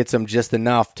them, but it gets them just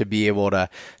enough to be able to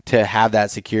have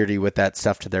that security with that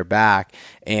stuff to their back.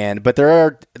 But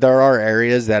there are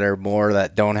areas that are more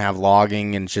that don't have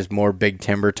logging and it's just more big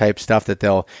timber type stuff that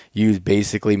they'll use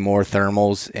basically more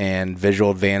thermals and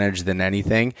visual advantage than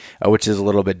anything, which is a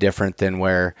little bit different than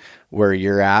where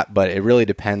you're at, but it really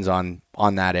depends on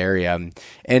that area.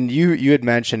 And you had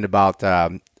mentioned about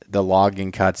the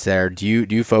logging cuts there. Do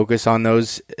you focus on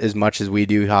those as much as we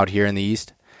do out here in the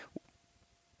East?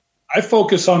 I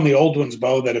focus on the old ones,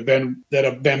 Bo, that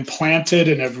have been planted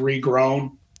and have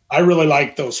regrown. I really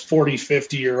like those 40,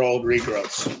 50-year-old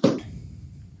regrowths.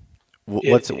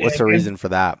 What's the reason for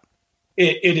that?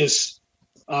 It is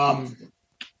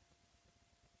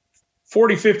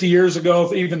 40, 50 years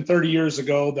ago, even 30 years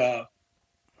ago,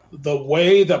 the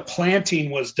way the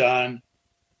planting was done,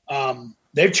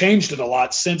 they've changed it a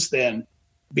lot since then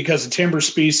because of timber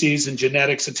species and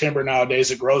genetics of timber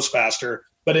nowadays, it grows faster.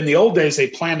 But in the old days, they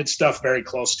planted stuff very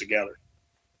close together.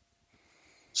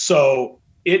 So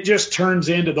it just turns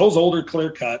into, those older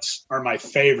clear cuts are my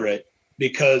favorite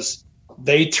because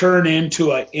they turn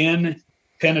into an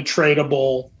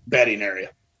impenetratable bedding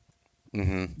area.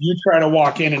 Mm-hmm. You try to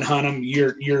walk in and hunt them,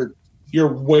 you're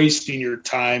wasting your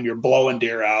time. You're blowing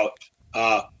deer out.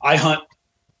 I hunt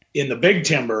in the big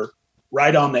timber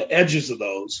right on the edges of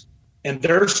those. And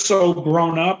they're so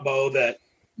grown up, Bo, that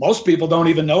most people don't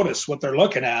even notice what they're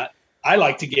looking at. I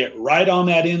like to get right on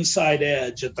that inside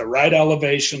edge at the right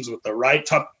elevations with the right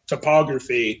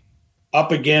topography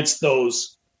up against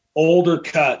those older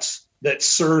cuts that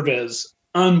serve as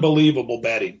unbelievable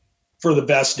bedding for the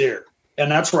best deer.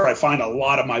 And that's where I find a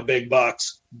lot of my big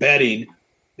bucks bedding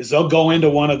is they'll go into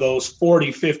one of those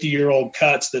 40, 50-year-old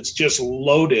cuts that's just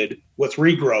loaded with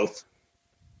regrowth.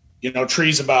 You know,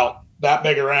 trees about that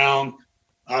big around,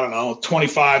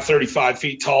 25, 35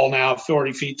 feet tall now,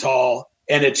 40 feet tall.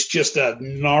 And it's just a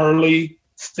gnarly,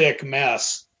 thick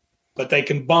mess. But they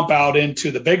can bump out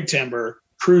into the big timber,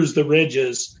 cruise the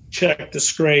ridges, check the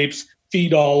scrapes,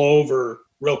 feed all over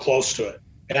real close to it.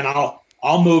 And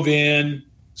I'll move in,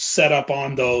 set up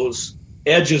on those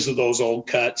edges of those old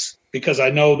cuts because I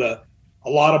know a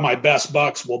lot of my best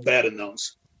bucks will bed in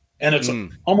those. And it's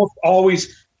almost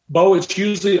always, Bo, it's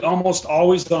usually almost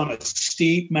always on a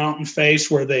steep mountain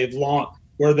face where they've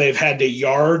had to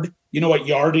yard. You know what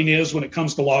yarding is when it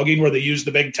comes to logging, where they use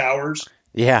the big towers?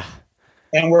 Yeah.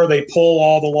 And where they pull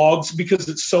all the logs because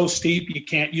it's so steep you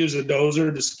can't use a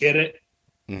dozer to skid it.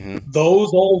 Mm-hmm.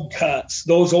 Those old cuts,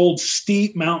 those old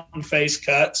steep mountain face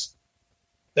cuts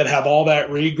that have all that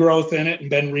regrowth in it and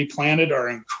been replanted are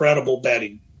incredible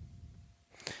bedding.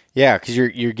 Yeah, because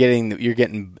you're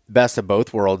getting best of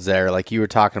both worlds there, like you were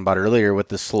talking about earlier with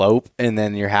the slope, and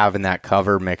then you're having that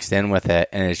cover mixed in with it,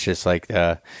 and it's just like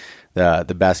the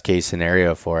best case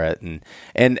scenario for it.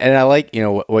 And I like, you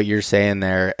know, what you're saying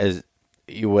there is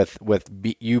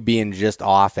you being just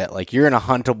off it, like you're in a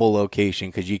huntable location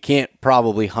because you can't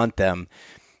probably hunt them,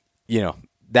 you know,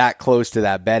 that close to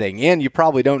that bedding, and you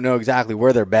probably don't know exactly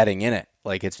where they're bedding in it.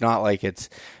 Like, it's not like it's,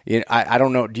 you know, I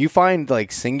don't know. Do you find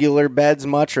like singular beds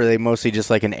much, or are they mostly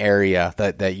just like an area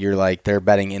that you're like, they're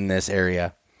bedding in this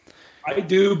area? I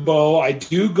do, Bo. I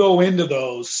do go into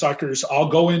those suckers. I'll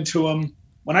go into them.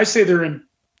 When I say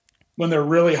when they're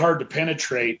really hard to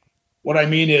penetrate, what I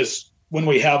mean is when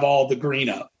we have all the green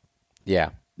up. Yeah.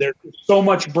 There's so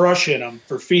much brush in them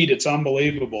for feed. It's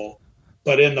unbelievable.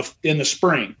 But in the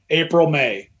spring, April,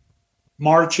 May,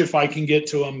 March, if I can get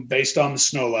to them based on the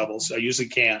snow levels, I usually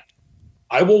can't.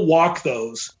 I will walk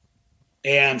those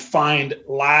and find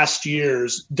last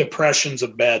year's depressions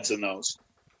of beds in those.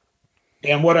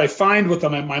 And what I find with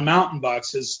them at my mountain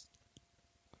bucks is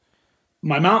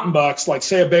like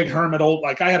say a big hermit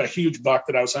like I had a huge buck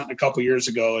that I was hunting a couple years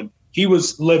ago, and he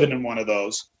was living in one of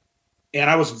those, and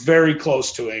I was very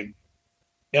close to him.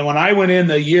 And when I went in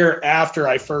the year after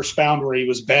I first found where he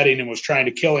was bedding and was trying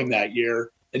to kill him that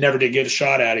year, and never did get a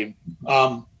shot at him.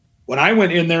 When I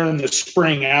went in there in the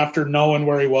spring after knowing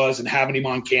where he was and having him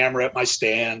on camera at my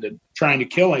stand and trying to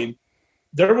kill him,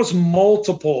 there was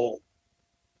multiple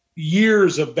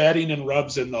years of bedding and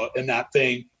rubs in that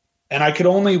thing, and I could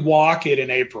only walk it in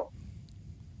April.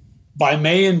 By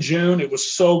May and June, it was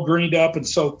so greened up and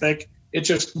so thick, it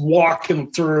just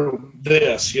walking through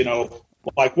this, you know,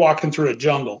 like walking through a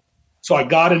jungle. So I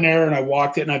got in there and I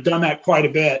walked it, and I've done that quite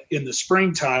a bit. In the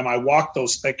springtime, I walk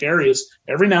those thick areas.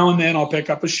 Every now and then I'll pick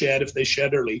up a shed if they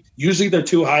shed early. Usually they're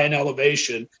too high in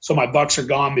elevation, so my bucks are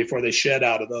gone before they shed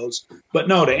out of those. But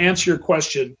no, to answer your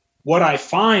question, what I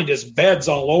find is beds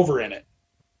all over in it.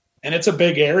 And it's a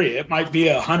big area. It might be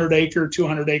 100-acre,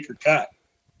 200-acre cut.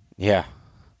 Yeah.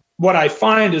 What I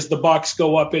find is the bucks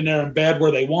go up in there and bed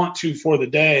where they want to for the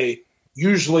day,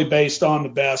 usually based on the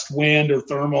best wind or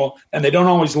thermal, and they don't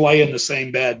always lay in the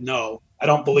same bed. No, I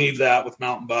don't believe that with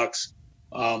mountain bucks.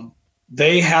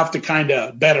 They have to kind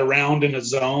of bed around in a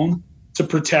zone to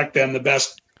protect them the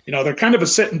best. You know, they're kind of a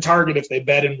sitting target if they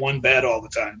bed in one bed all the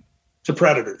time to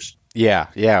predators. Yeah,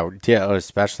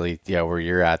 especially where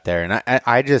you're at there. And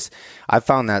I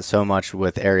found that so much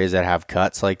with areas that have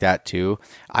cuts like that too.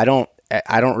 I don't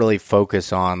really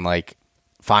focus on like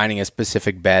finding a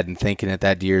specific bed and thinking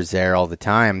that deer's there all the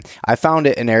time. I found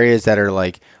it in areas that are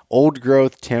like old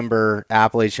growth timber,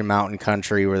 Appalachian mountain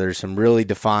country, where there's some really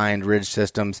defined ridge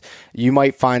systems. You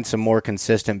might find some more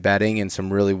consistent bedding and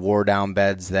some really wore down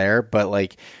beds there. But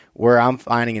like where I'm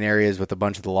finding in areas with a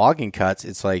bunch of the logging cuts,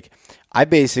 it's like I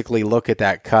basically look at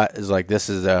that cut as like this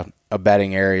is a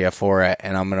bedding area for it,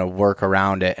 and I'm going to work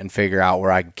around it and figure out where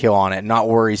I can kill on it and not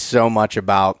worry so much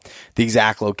about the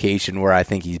exact location where I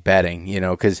think he's bedding,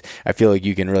 because I feel like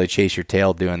you can really chase your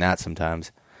tail doing that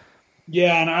sometimes.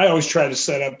 Yeah, and I always try to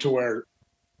set up to where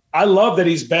I love that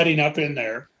he's bedding up in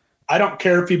there. I don't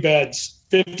care if he beds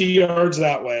 50 yards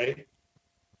that way,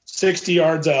 60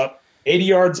 yards up, 80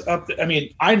 yards up.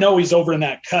 I know he's over in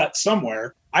that cut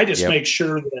somewhere. I just make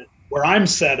sure that where I'm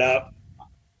set up,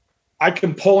 I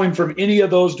can pull him from any of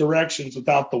those directions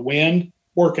without the wind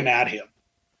working at him,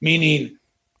 meaning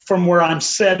from where I'm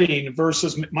setting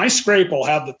versus my scrape will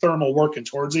have the thermal working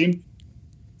towards him.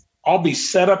 I'll be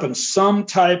set up in some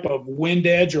type of wind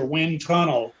edge or wind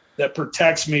tunnel that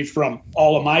protects me from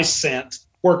all of my scent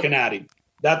working at him.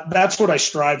 That's what I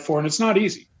strive for, and it's not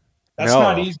easy. That's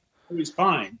not easy to always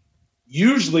find.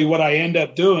 Usually what I end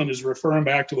up doing is referring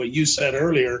back to what you said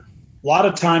earlier. A lot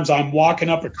of times I'm walking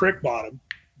up a creek bottom,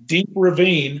 deep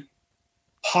ravine,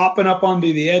 popping up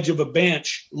onto the edge of a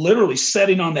bench, literally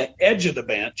setting on the edge of the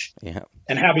bench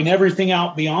and having everything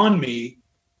out beyond me.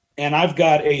 And I've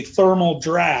got a thermal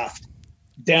draft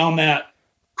down that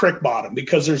creek bottom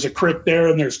because there's a creek there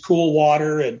and there's cool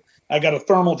water. And I got a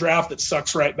thermal draft that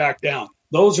sucks right back down.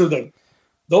 Those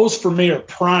for me are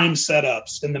prime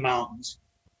setups in the mountains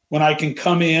when I can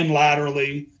come in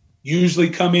laterally, usually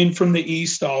come in from the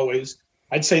east always.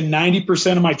 I'd say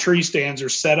 90% of my tree stands are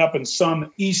set up in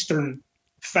some eastern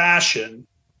fashion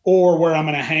or where I'm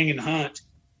going to hang and hunt.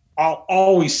 I'll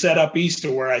always set up east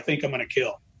of where I think I'm going to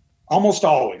kill. Almost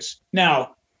always.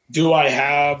 Now, do I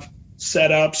have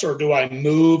setups or do I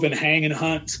move and hang and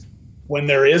hunt when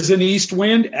there is an east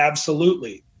wind?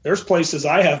 Absolutely. There's places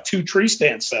I have 2 tree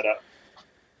stands set up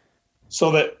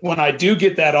so that when I do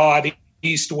get that odd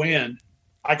east wind,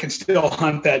 I can still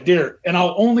hunt that deer. And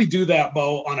I'll only do that,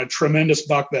 Bo, on a tremendous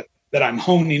buck that I'm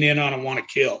honing in on and want to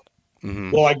kill.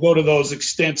 Mm-hmm. Well, I go to those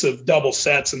extensive double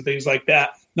sets and things like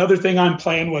that. Another thing I'm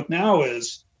playing with now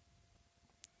is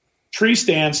tree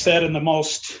stand set in the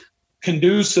most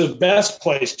conducive, best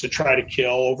place to try to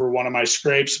kill over one of my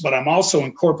scrapes. But I'm also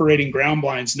incorporating ground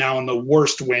blinds now in the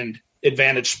worst wind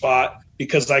advantage spot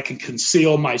because I can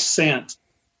conceal my scent.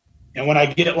 And when I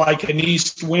get like an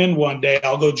east wind one day,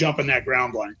 I'll go jump in that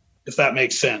ground blind, if that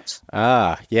makes sense.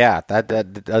 Yeah,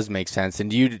 that does make sense. And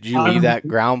did you leave that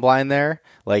ground blind there?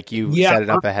 Like you set it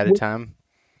up ahead of time?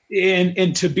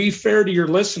 And to be fair to your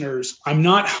listeners, I'm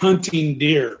not hunting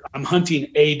deer. I'm hunting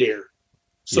a deer.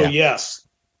 So yes,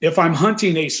 if I'm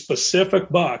hunting a specific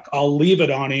buck, I'll leave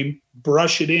it on him,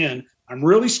 brush it in. I'm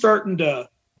really starting to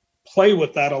play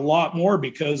with that a lot more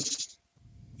because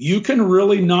you can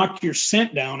really knock your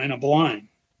scent down in a blind.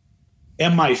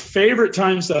 And my favorite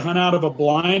times to hunt out of a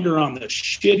blind are on the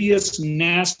shittiest,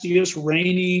 nastiest,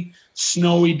 rainy,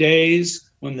 snowy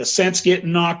days when the scent's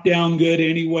getting knocked down good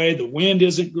anyway. The wind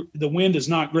is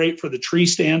not great for the tree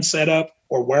stand setup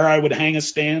or where I would hang a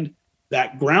stand.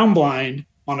 That ground blind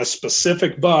on a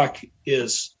specific buck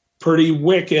is pretty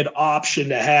wicked option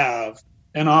to have.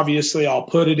 And obviously I'll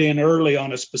put it in early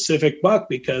on a specific buck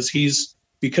because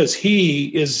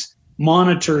he is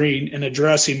monitoring and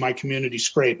addressing my community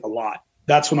scrape a lot.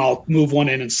 That's when I'll move one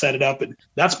in and set it up. And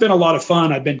that's been a lot of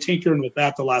fun. I've been tinkering with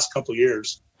that the last couple of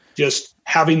years, just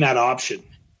having that option.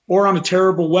 Or on a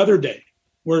terrible weather day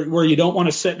where you don't want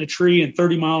to sit in a tree in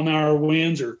 30-mile-an-hour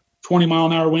winds or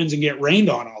 20-mile-an-hour winds and get rained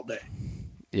on all day.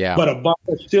 Yeah. But a buck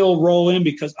will still roll in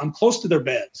because I'm close to their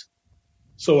beds.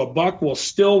 So a buck will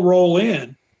still roll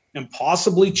in and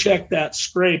possibly check that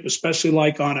scrape, especially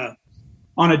like on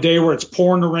a day where it's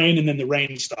pouring the rain and then the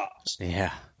rain stops.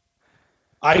 Yeah.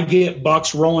 I get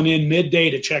bucks rolling in midday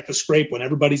to check the scrape when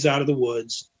everybody's out of the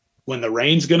woods, when the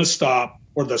rain's going to stop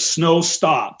or the snow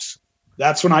stops.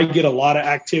 That's when I get a lot of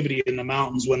activity in the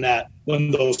mountains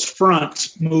when those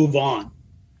fronts move on.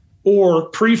 Or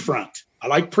pre-front. I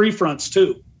like pre-fronts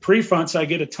too. Pre-fronts, I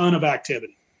get a ton of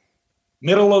activity.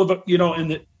 Middle of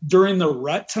during the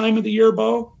rut time of the year,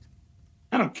 Bo,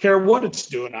 I don't care what it's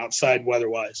doing outside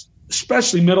weather-wise.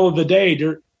 Especially middle of the day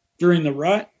during the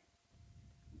rut.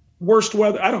 Worst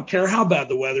weather, I don't care how bad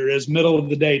the weather is, middle of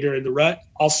the day during the rut,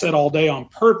 I'll set all day on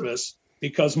purpose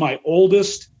because my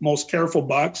oldest, most careful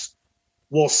bucks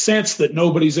will sense that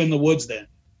nobody's in the woods then,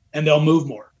 and they'll move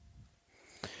more.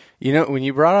 You know, when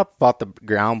you brought up about the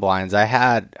ground blinds, I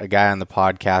had a guy on the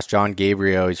podcast, John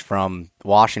Gabriel, he's from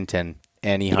Washington,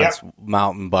 and he hunts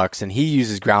mountain bucks, and he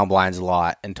uses ground blinds a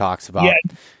lot and talks about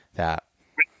that.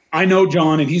 I know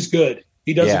John, and he's good.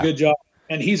 He does a good job,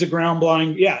 and he's a ground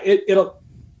blind. Yeah, it'll.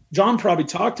 John probably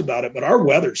talked about it, but our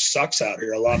weather sucks out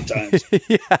here a lot of times.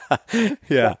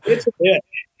 Yeah. It's a bitch.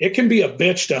 It can be a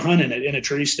bitch to hunt in a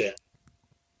tree stand.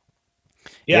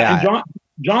 Yeah. And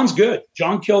John's good.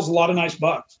 John kills a lot of nice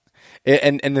bucks.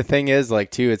 And the thing is, like,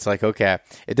 too, it's like, okay,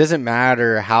 it doesn't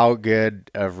matter how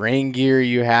good of rain gear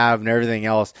you have and everything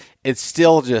else. It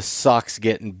still just sucks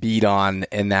getting beat on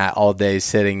in that all day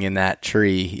sitting in that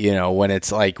tree, you know, when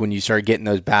it's like when you start getting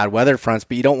those bad weather fronts,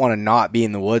 but you don't want to not be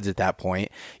in the woods at that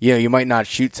point. You know, you might not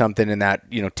shoot something in that,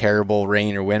 you know, terrible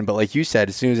rain or wind, but like you said,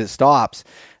 as soon as it stops,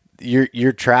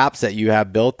 your traps that you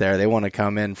have built there, they want to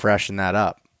come in, freshen that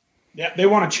up. Yeah, they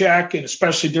want to check, and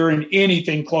especially during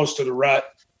anything close to the rut.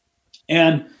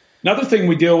 And another thing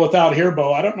we deal with out here,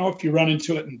 Bo, I don't know if you run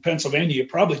into it in Pennsylvania. You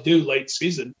probably do late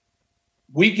season.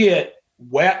 We get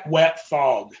wet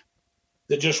fog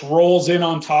that just rolls in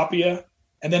on top of you,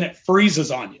 and then it freezes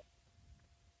on you.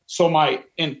 So my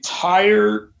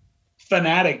entire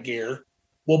Fanatic gear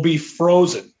will be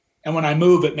frozen. And when I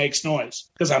move, it makes noise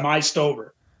because I'm iced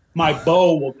over. My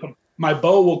bow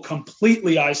will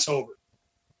completely ice over.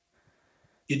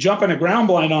 You jump in a ground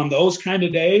blind on those kind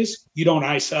of days, you don't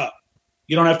ice up.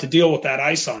 You don't have to deal with that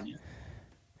ice on you.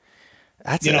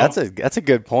 That's a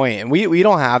good point. And we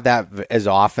don't have that as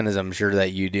often as I'm sure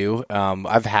that you do.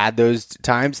 I've had those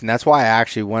times, and that's why I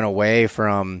actually went away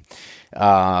from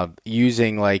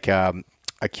using like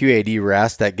a QAD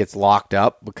rest that gets locked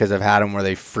up, because I've had them where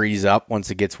they freeze up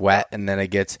once it gets wet and then it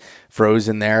gets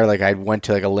frozen there. Like I went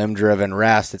to like a limb driven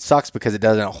rest. It sucks because it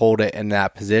doesn't hold it in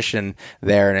that position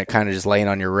there, and it kind of just laying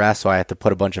on your rest. So I have to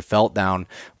put a bunch of felt down,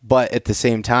 but at the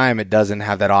same time, it doesn't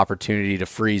have that opportunity to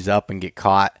freeze up and get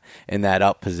caught in that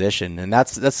up position. And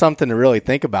that's something to really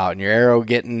think about. And your arrow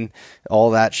getting all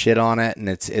that shit on it. And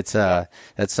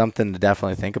that's something to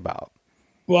definitely think about.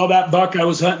 Well, that buck I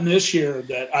was hunting this year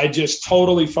that I just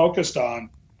totally focused on,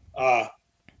 I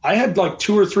had like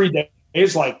 2 or 3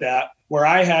 days like that where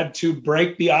I had to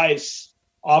break the ice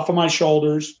off of my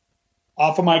shoulders,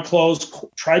 off of my clothes,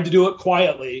 tried to do it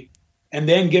quietly, and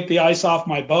then get the ice off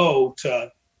my bow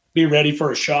to be ready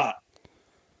for a shot.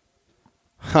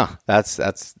 Huh.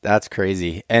 That's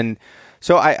crazy. And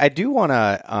so I do want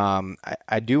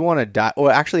to, well,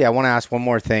 actually I want to ask one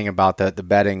more thing about the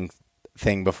bedding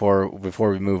thing before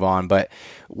we move on. But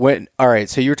all right,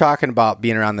 so you're talking about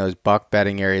being around those buck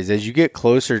bedding areas. As you get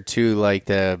closer to like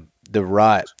the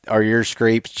rut, are your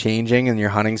scrapes changing and your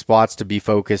hunting spots to be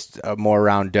focused more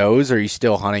around does, or are you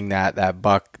still hunting that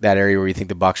area where you think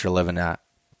the bucks are living at?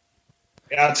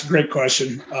 Yeah, that's a great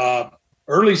question.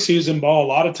 Early season ball, a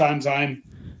lot of times I'm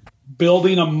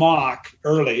building a mock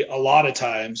early, a lot of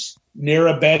times near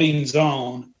a bedding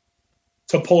zone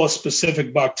to pull a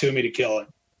specific buck to me to kill it.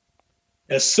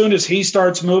 As soon as he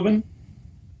starts moving,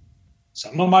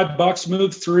 some of my bucks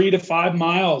move 3 to 5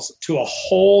 miles to a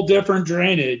whole different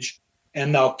drainage,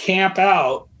 and they'll camp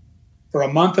out for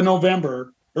a month of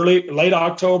November, late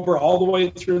October, all the way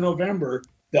through November.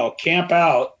 They'll camp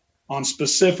out on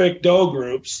specific doe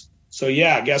groups. So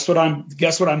yeah, guess what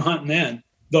I'm hunting then?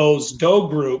 Those doe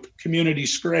group community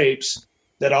scrapes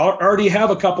that already have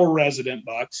a couple resident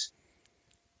bucks,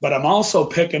 but I'm also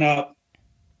picking up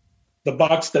the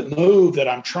bucks that move that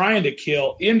I'm trying to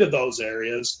kill into those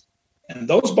areas. And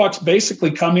those bucks basically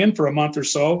come in for a month or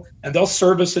so, and they'll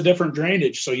service a different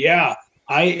drainage. So yeah,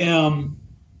 I am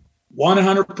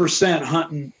 100%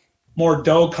 hunting more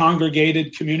doe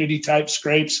congregated community type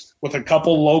scrapes with a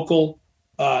couple local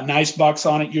nice bucks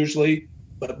on it usually.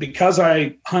 But because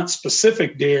I hunt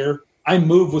specific deer, I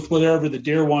move with whatever the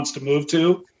deer wants to move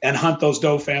to and hunt those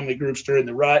doe family groups during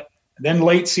the rut. And then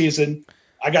late season,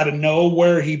 I got to know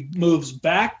where he moves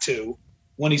back to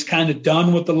when he's kind of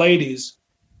done with the ladies.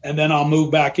 And then I'll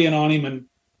move back in on him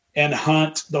and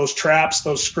hunt those traps,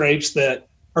 those scrapes that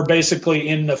are basically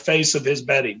in the face of his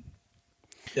bedding.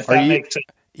 If that makes sense.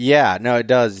 Yeah, no, it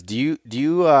does. Do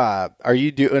you are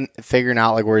you figuring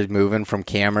out like where he's moving from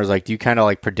cameras? Like, do you kind of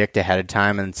like predict ahead of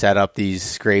time and set up these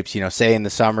scrapes, you know, say in the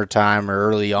summertime or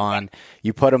early on,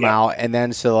 you put them out, and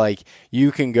then so like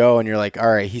you can go and you're like, all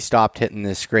right, he stopped hitting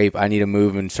this scrape. I need to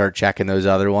move and start checking those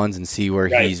other ones and see where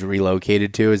he's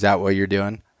relocated to. Is that what you're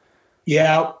doing?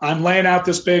 Yeah, I'm laying out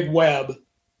this big web,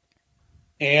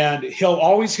 and he'll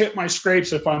always hit my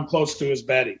scrapes if I'm close to his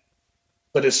bedding.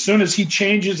 But as soon as he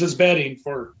changes his bedding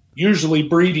for usually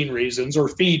breeding reasons or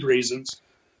feed reasons,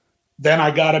 then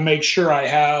I got to make sure I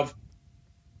have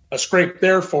a scrape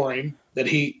there for him that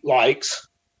he likes,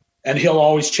 and he'll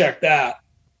always check that.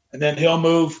 And then he'll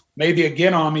move maybe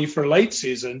again on me for late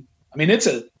season, I mean, it's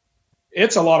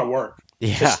a lot of work.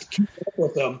 Yeah. Just to keep up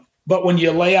with them. But when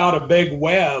you lay out a big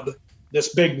web,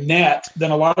 this big net,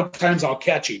 then a lot of times I'll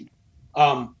catch him.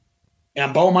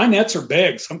 And Bo, my nets are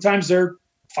big. Sometimes they're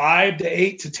 5 to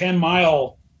 8 to 10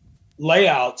 mile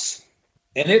layouts.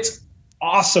 And it's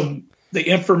awesome, the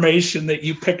information that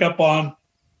you pick up on.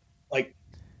 Like,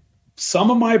 some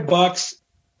of my bucks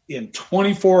in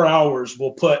 24 hours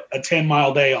will put a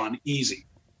 10-mile day on easy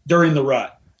during the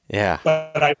rut. Yeah.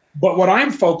 But what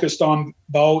I'm focused on,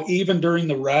 Bo, even during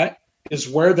the rut, is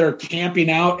where they're camping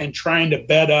out and trying to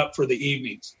bed up for the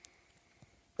evenings.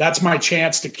 That's my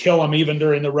chance to kill them even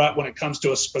during the rut when it comes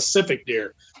to a specific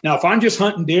deer. Now, if I'm just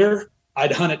hunting deer,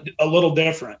 I'd hunt it a little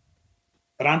different.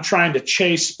 But I'm trying to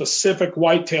chase specific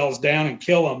whitetails down and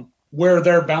kill them where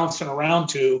they're bouncing around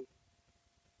to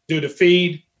due to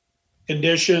feed,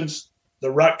 conditions,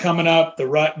 the rut coming up, the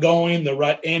rut going, the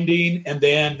rut ending, and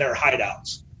then their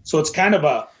hideouts. So it's kind of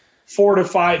a 4 to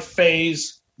 5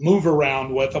 phase move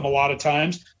around with them a lot of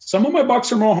times. Some of my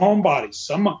bucks are more homebodies.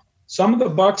 Some of the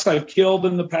bucks I've killed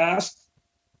in the past,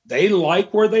 they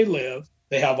like where they live.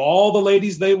 They have all the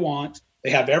ladies they want. They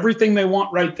have everything they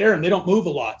want right there, and they don't move a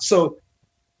lot. So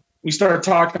we start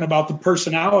talking about the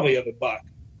personality of a buck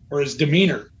or his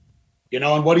demeanor,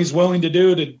 and what he's willing to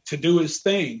do to do his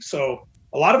thing. So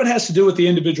a lot of it has to do with the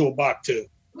individual buck too.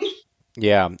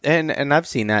 Yeah, and I've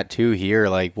seen that too here.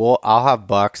 Like, I'll have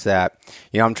bucks that,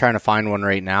 I'm trying to find one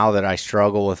right now that I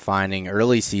struggle with finding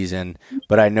early season,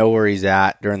 but I know where he's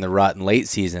at during the rut and late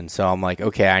season. So I'm like,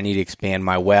 okay, I need to expand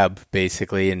my web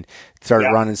basically and start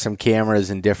running some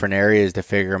cameras in different areas to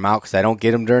figure him out, because I don't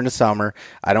get him during the summer.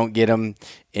 I don't get him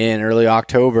in early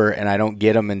October, and I don't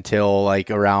get him until like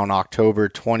around October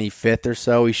 25th or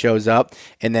so. He shows up,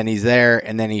 and then he's there,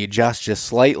 and then he adjusts just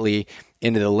slightly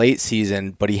into the late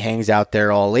season, but he hangs out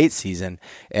there all late season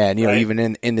and, even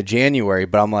in the January.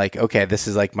 But I'm like, okay, this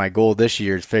is like my goal this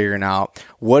year is figuring out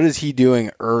what is he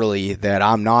doing early that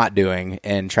I'm not doing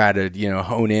and try to,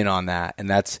 hone in on that.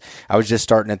 And I was just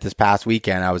starting it this past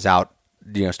weekend. I was out,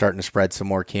 starting to spread some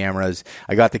more cameras.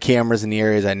 I got the cameras in the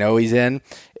areas I know he's in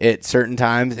at certain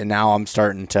times. And now I'm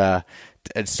starting to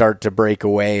break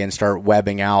away and start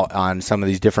webbing out on some of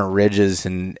these different ridges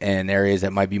and areas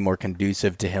that might be more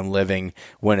conducive to him living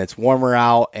when it's warmer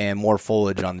out and more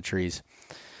foliage on the trees.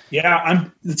 Yeah,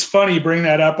 it's funny you bring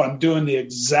that up. I'm doing the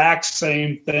exact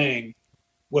same thing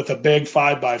with a big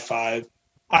 5x5.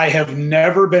 I have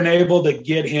never been able to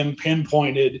get him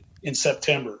pinpointed in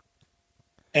September.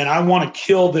 And I want to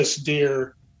kill this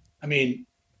deer. I mean,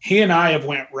 he and I have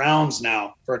went rounds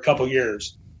now for a couple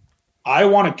years. I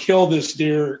want to kill this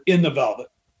deer in the velvet.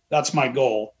 That's my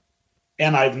goal.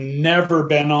 And I've never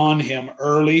been on him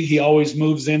early. He always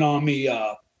moves in on me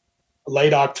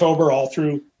late October, all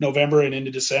through November and into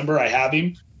December. I have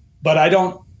him, but I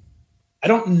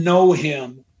don't know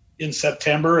him in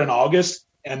September and August.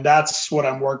 And that's what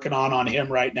I'm working on him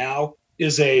right now,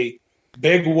 is a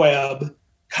big web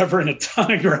covering a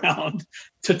ton of ground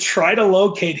to try to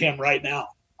locate him right now.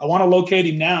 I want to locate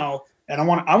him now. And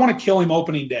I want to kill him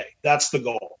opening day. That's the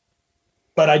goal.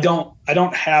 But I don't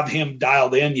have him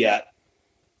dialed in yet.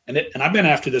 And I've been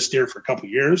after this deer for a couple of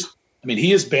years. I mean,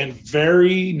 he has been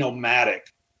very nomadic.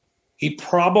 He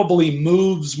probably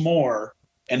moves more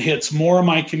and hits more of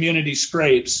my community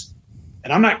scrapes.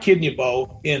 And I'm not kidding you,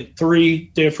 Bo, in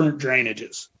 3 different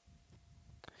drainages.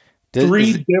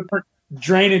 3 different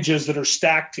drainages that are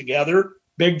stacked together.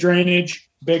 Big drainage,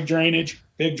 big drainage,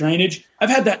 big drainage. I've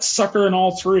had that sucker in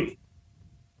all 3.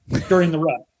 During the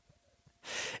rut.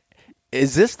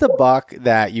 Is this the buck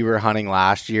that you were hunting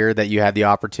last year that you had the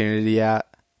opportunity at?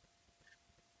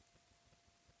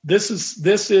 This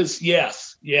is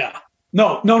yes. Yeah.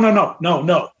 No.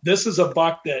 This is a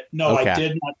buck that, okay. I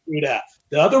did not shoot at.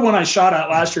 The other one I shot at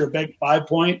last year, a big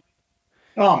 5-point.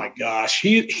 Oh my gosh.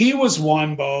 He was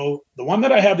one, Bo. The one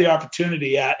that I had the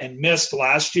opportunity at and missed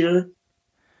last year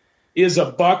is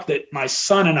a buck that my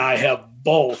son and I have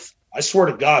both. I swear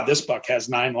to God, this buck has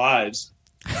 9 lives.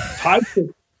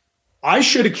 I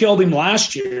should have killed him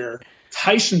last year.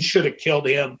 Tyson should have killed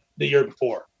him the year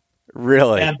before.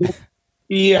 Really?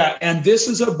 And this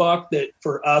is a buck that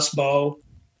for us, Bo,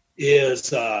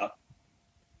 is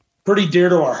pretty dear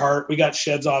to our heart. We got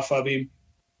sheds off of him.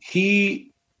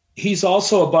 He's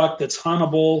also a buck that's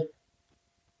huntable.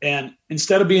 And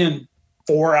instead of being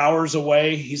 4 hours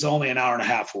away, he's only an hour and a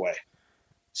half away.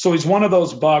 So he's one of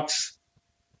those bucks.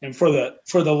 And for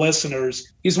the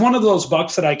listeners, he's one of those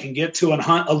bucks that I can get to and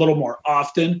hunt a little more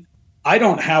often. I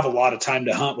don't have a lot of time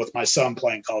to hunt with my son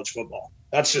playing college football.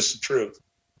 That's just the truth.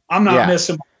 I'm not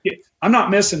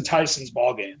missing Tyson's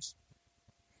ball games.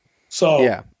 So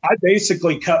I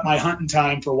basically cut my hunting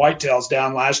time for whitetails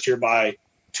down last year by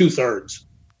 2/3.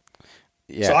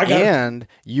 Yeah, so and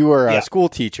you were a school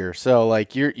teacher, so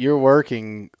like you're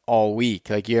working all week.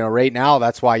 Like, you know, right now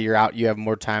that's why you're out. You have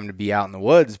more time to be out in the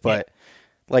woods, but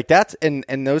like that's and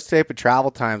those type of travel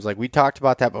times. Like we talked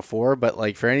about that before, but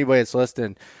like for anybody that's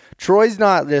listening, Troy's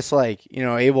not just like, you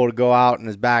know, able to go out in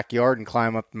his backyard and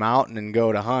climb up the mountain and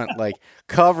go to hunt. Like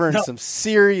covering some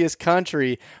serious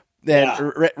country.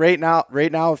 That right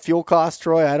now, fuel costs,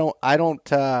 Troy. I don't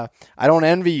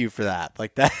envy you for that.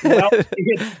 Like that. Well,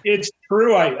 it's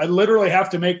true. I literally have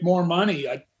to make more money.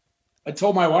 I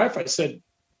told my wife, I said,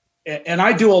 and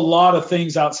I do a lot of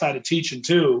things outside of teaching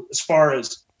too. As far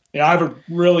as, you know, I have a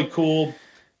really cool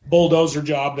bulldozer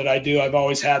job that I do. I've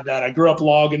always had that. I grew up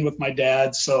logging with my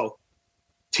dad, so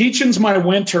teaching's my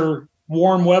winter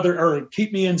warm weather or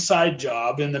keep me inside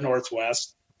job in the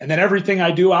Northwest. And then everything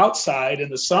I do outside in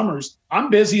the summers,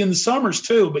 I'm busy in the summers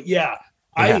too. But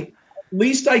at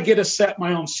least I get to set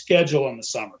my own schedule in the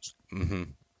summers. Mm-hmm.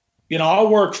 You know, I'll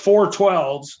work 4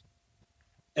 12s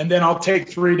and then I'll take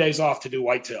 3 days off to do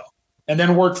whitetail, and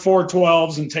then work 4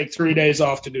 12s and take 3 days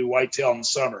off to do whitetail in the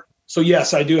summer. So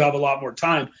yes, I do have a lot more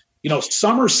time. You know,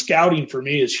 summer scouting for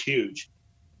me is huge.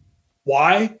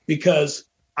 Why? Because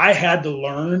I had to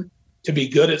learn to be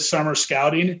good at summer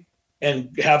scouting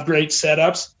and have great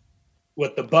setups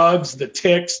with the bugs, the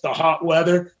ticks, the hot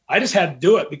weather. I just had to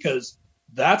do it because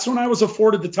that's when I was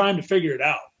afforded the time to figure it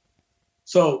out.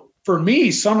 So for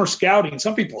me, summer scouting,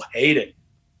 some people hate it.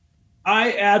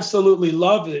 I absolutely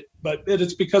love it, but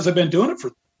it's because I've been doing it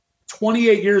for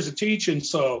 28 years of teaching.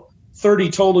 So 30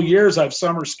 total years I've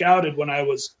summer scouted. When I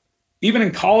was, even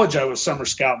in college, I was summer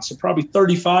scouting. So probably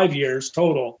 35 years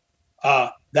total.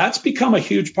 That's become a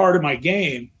huge part of my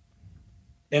game.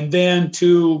 And then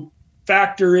to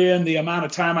factor in the amount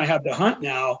of time I have to hunt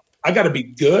now, I got to be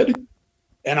good,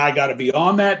 and I got to be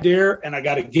on that deer, and I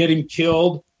got to get him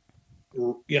killed.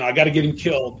 You know, I got to get him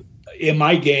killed in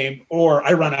my game, or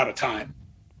I run out of time.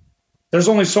 There's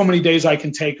only so many days I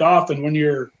can take off. And when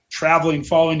you're traveling,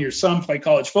 following your son play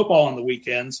college football on the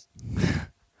weekends,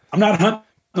 I'm not hunting on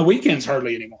the weekends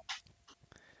hardly anymore.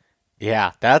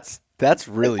 Yeah, that's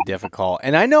really difficult.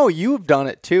 And I know you've done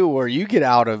it too, where you get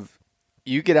out of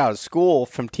school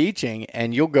from teaching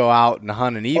and you'll go out and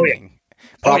hunt an evening.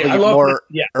 Probably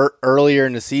earlier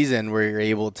in the season where you're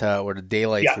able to, where the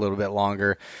daylight's a little bit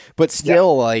longer, but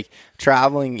still like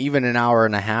traveling even an hour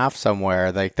and a half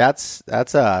somewhere, like that's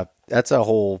a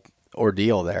whole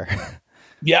ordeal there.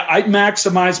 Yeah. I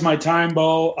maximize my time,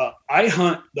 Bo. I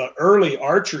hunt the early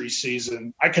archery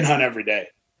season. I can hunt every day.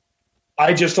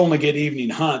 I just only get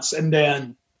evening hunts. And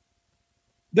then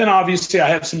obviously I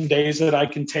have some days that I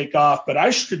can take off, but I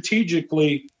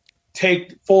strategically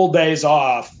take full days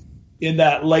off in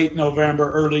that late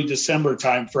November, early December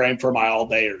timeframe for my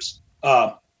all-dayers.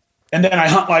 And then I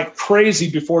hunt like crazy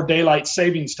before daylight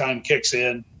savings time kicks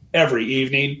in every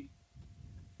evening.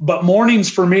 But mornings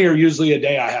for me are usually a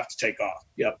day I have to take off.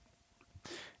 Yep.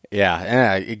 Yeah,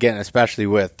 and again, especially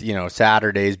with, you know,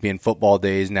 Saturdays being football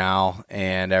days now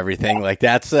and everything, like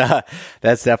that's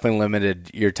definitely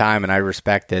limited your time, and I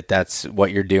respect it. That's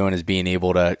what you're doing, is being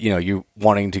able to, you know, you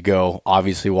wanting to go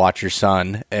obviously watch your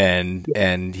son,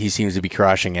 and he seems to be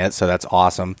crushing it, so that's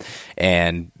awesome,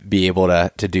 and be able to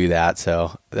do that.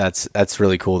 So that's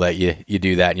really cool that you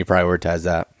do that and you prioritize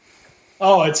that.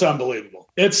 Oh, it's unbelievable.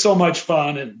 It's so much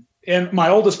fun, and my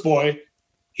oldest boy,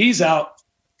 he's out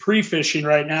pre-fishing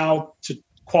right now to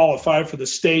qualify for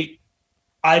the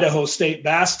Idaho State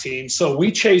bass team. So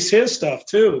we chase his stuff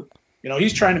too. You know,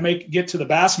 he's trying to get to the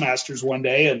Bassmasters one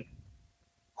day and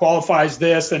qualifies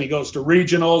this. Then he goes to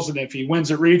regionals. And if he wins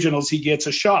at regionals, he gets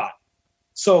a shot.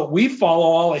 So we follow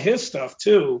all of his stuff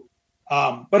too.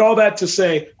 But all that to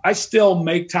say, I still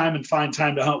make time and find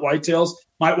time to hunt whitetails.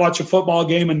 Might watch a football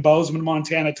game in Bozeman,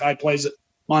 Montana. Ty plays at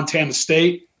Montana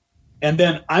State. And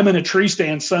then I'm in a tree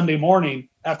stand Sunday morning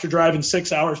after driving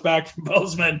 6 hours back from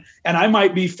Bozeman. And I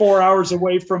might be 4 hours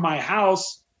away from my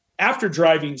house after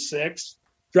driving 6,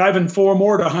 driving 4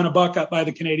 more to hunt a buck up by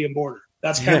the Canadian border.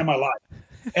 That's kind of my life.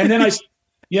 And then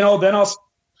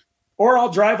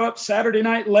I'll drive up Saturday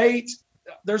night late.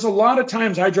 There's a lot of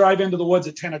times I drive into the woods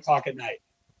at 10 o'clock at night,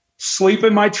 sleep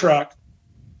in my truck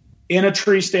in a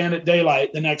tree stand at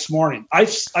daylight the next morning. I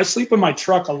sleep in my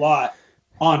truck a lot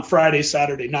on Friday,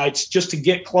 Saturday nights, just to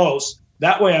get close.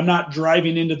 That way I'm not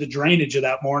driving into the drainage of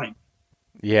that morning.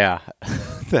 Yeah,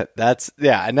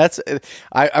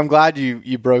 I'm glad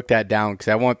you broke that down, because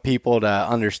I want people to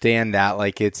understand that,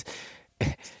 like, it's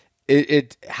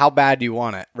how bad do you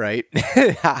want it, right?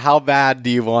 How bad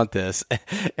do you want this?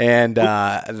 And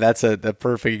that's the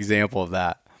perfect example of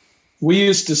that. we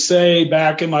used to say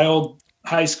back in my old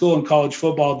high school and college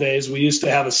football days, we used to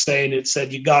have a saying that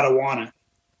said, you got to want it.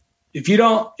 If you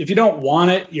don't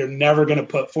want it, you're never going to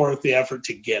put forth the effort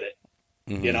to get it,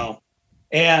 you know?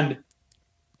 And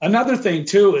another thing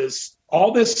too, is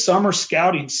all this summer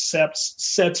scouting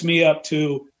sets me up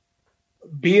to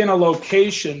be in a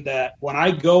location that when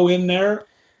I go in there,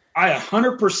 I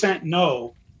 100%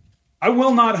 know I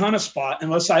will not hunt a spot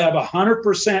unless I have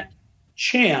 100%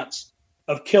 chance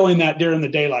of killing that deer in the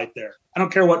daylight there. I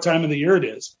don't care what time of the year it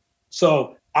is.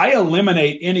 So I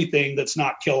eliminate anything that's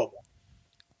not killable.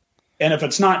 And if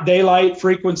it's not daylight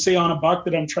frequency on a buck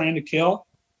that I'm trying to kill,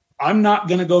 I'm not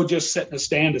going to go just sit in a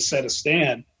stand to set a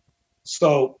stand.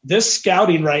 So this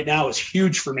scouting right now is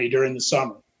huge for me during the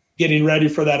summer, getting ready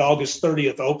for that August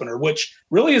 30th opener, which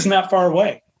really isn't that far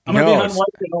away. I'm going to be hunting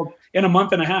whitetail in a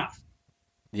month and a half.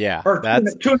 Yeah. Or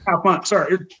that's 2.5 months.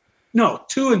 Sorry. No,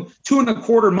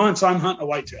 2.25 months I'm hunting a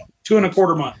whitetail.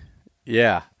 2.25 months.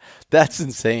 Yeah. That's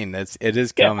insane. It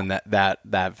is coming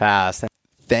that fast.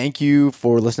 Thank you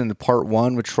for listening to part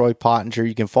 1 with Troy Pottinger.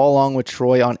 You can follow along with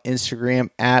Troy on Instagram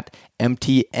at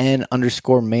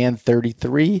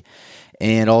MTN_man33.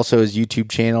 And also his YouTube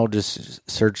channel, just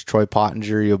search Troy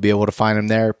Pottinger. You'll be able to find him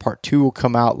there. Part 2 will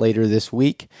come out later this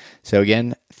week. So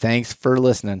again, thanks for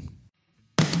listening.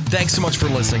 Thanks so much for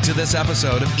listening to this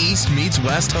episode of East Meets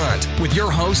West Hunt with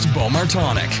your host, Bo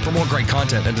Martonic. For more great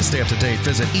content and to stay up to date,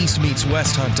 visit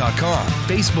eastmeetswesthunt.com,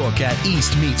 Facebook at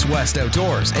East Meets West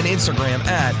Outdoors, and Instagram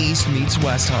at East Meets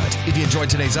West Hunt. If you enjoyed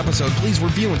today's episode, please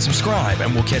review and subscribe,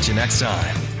 and we'll catch you next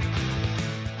time.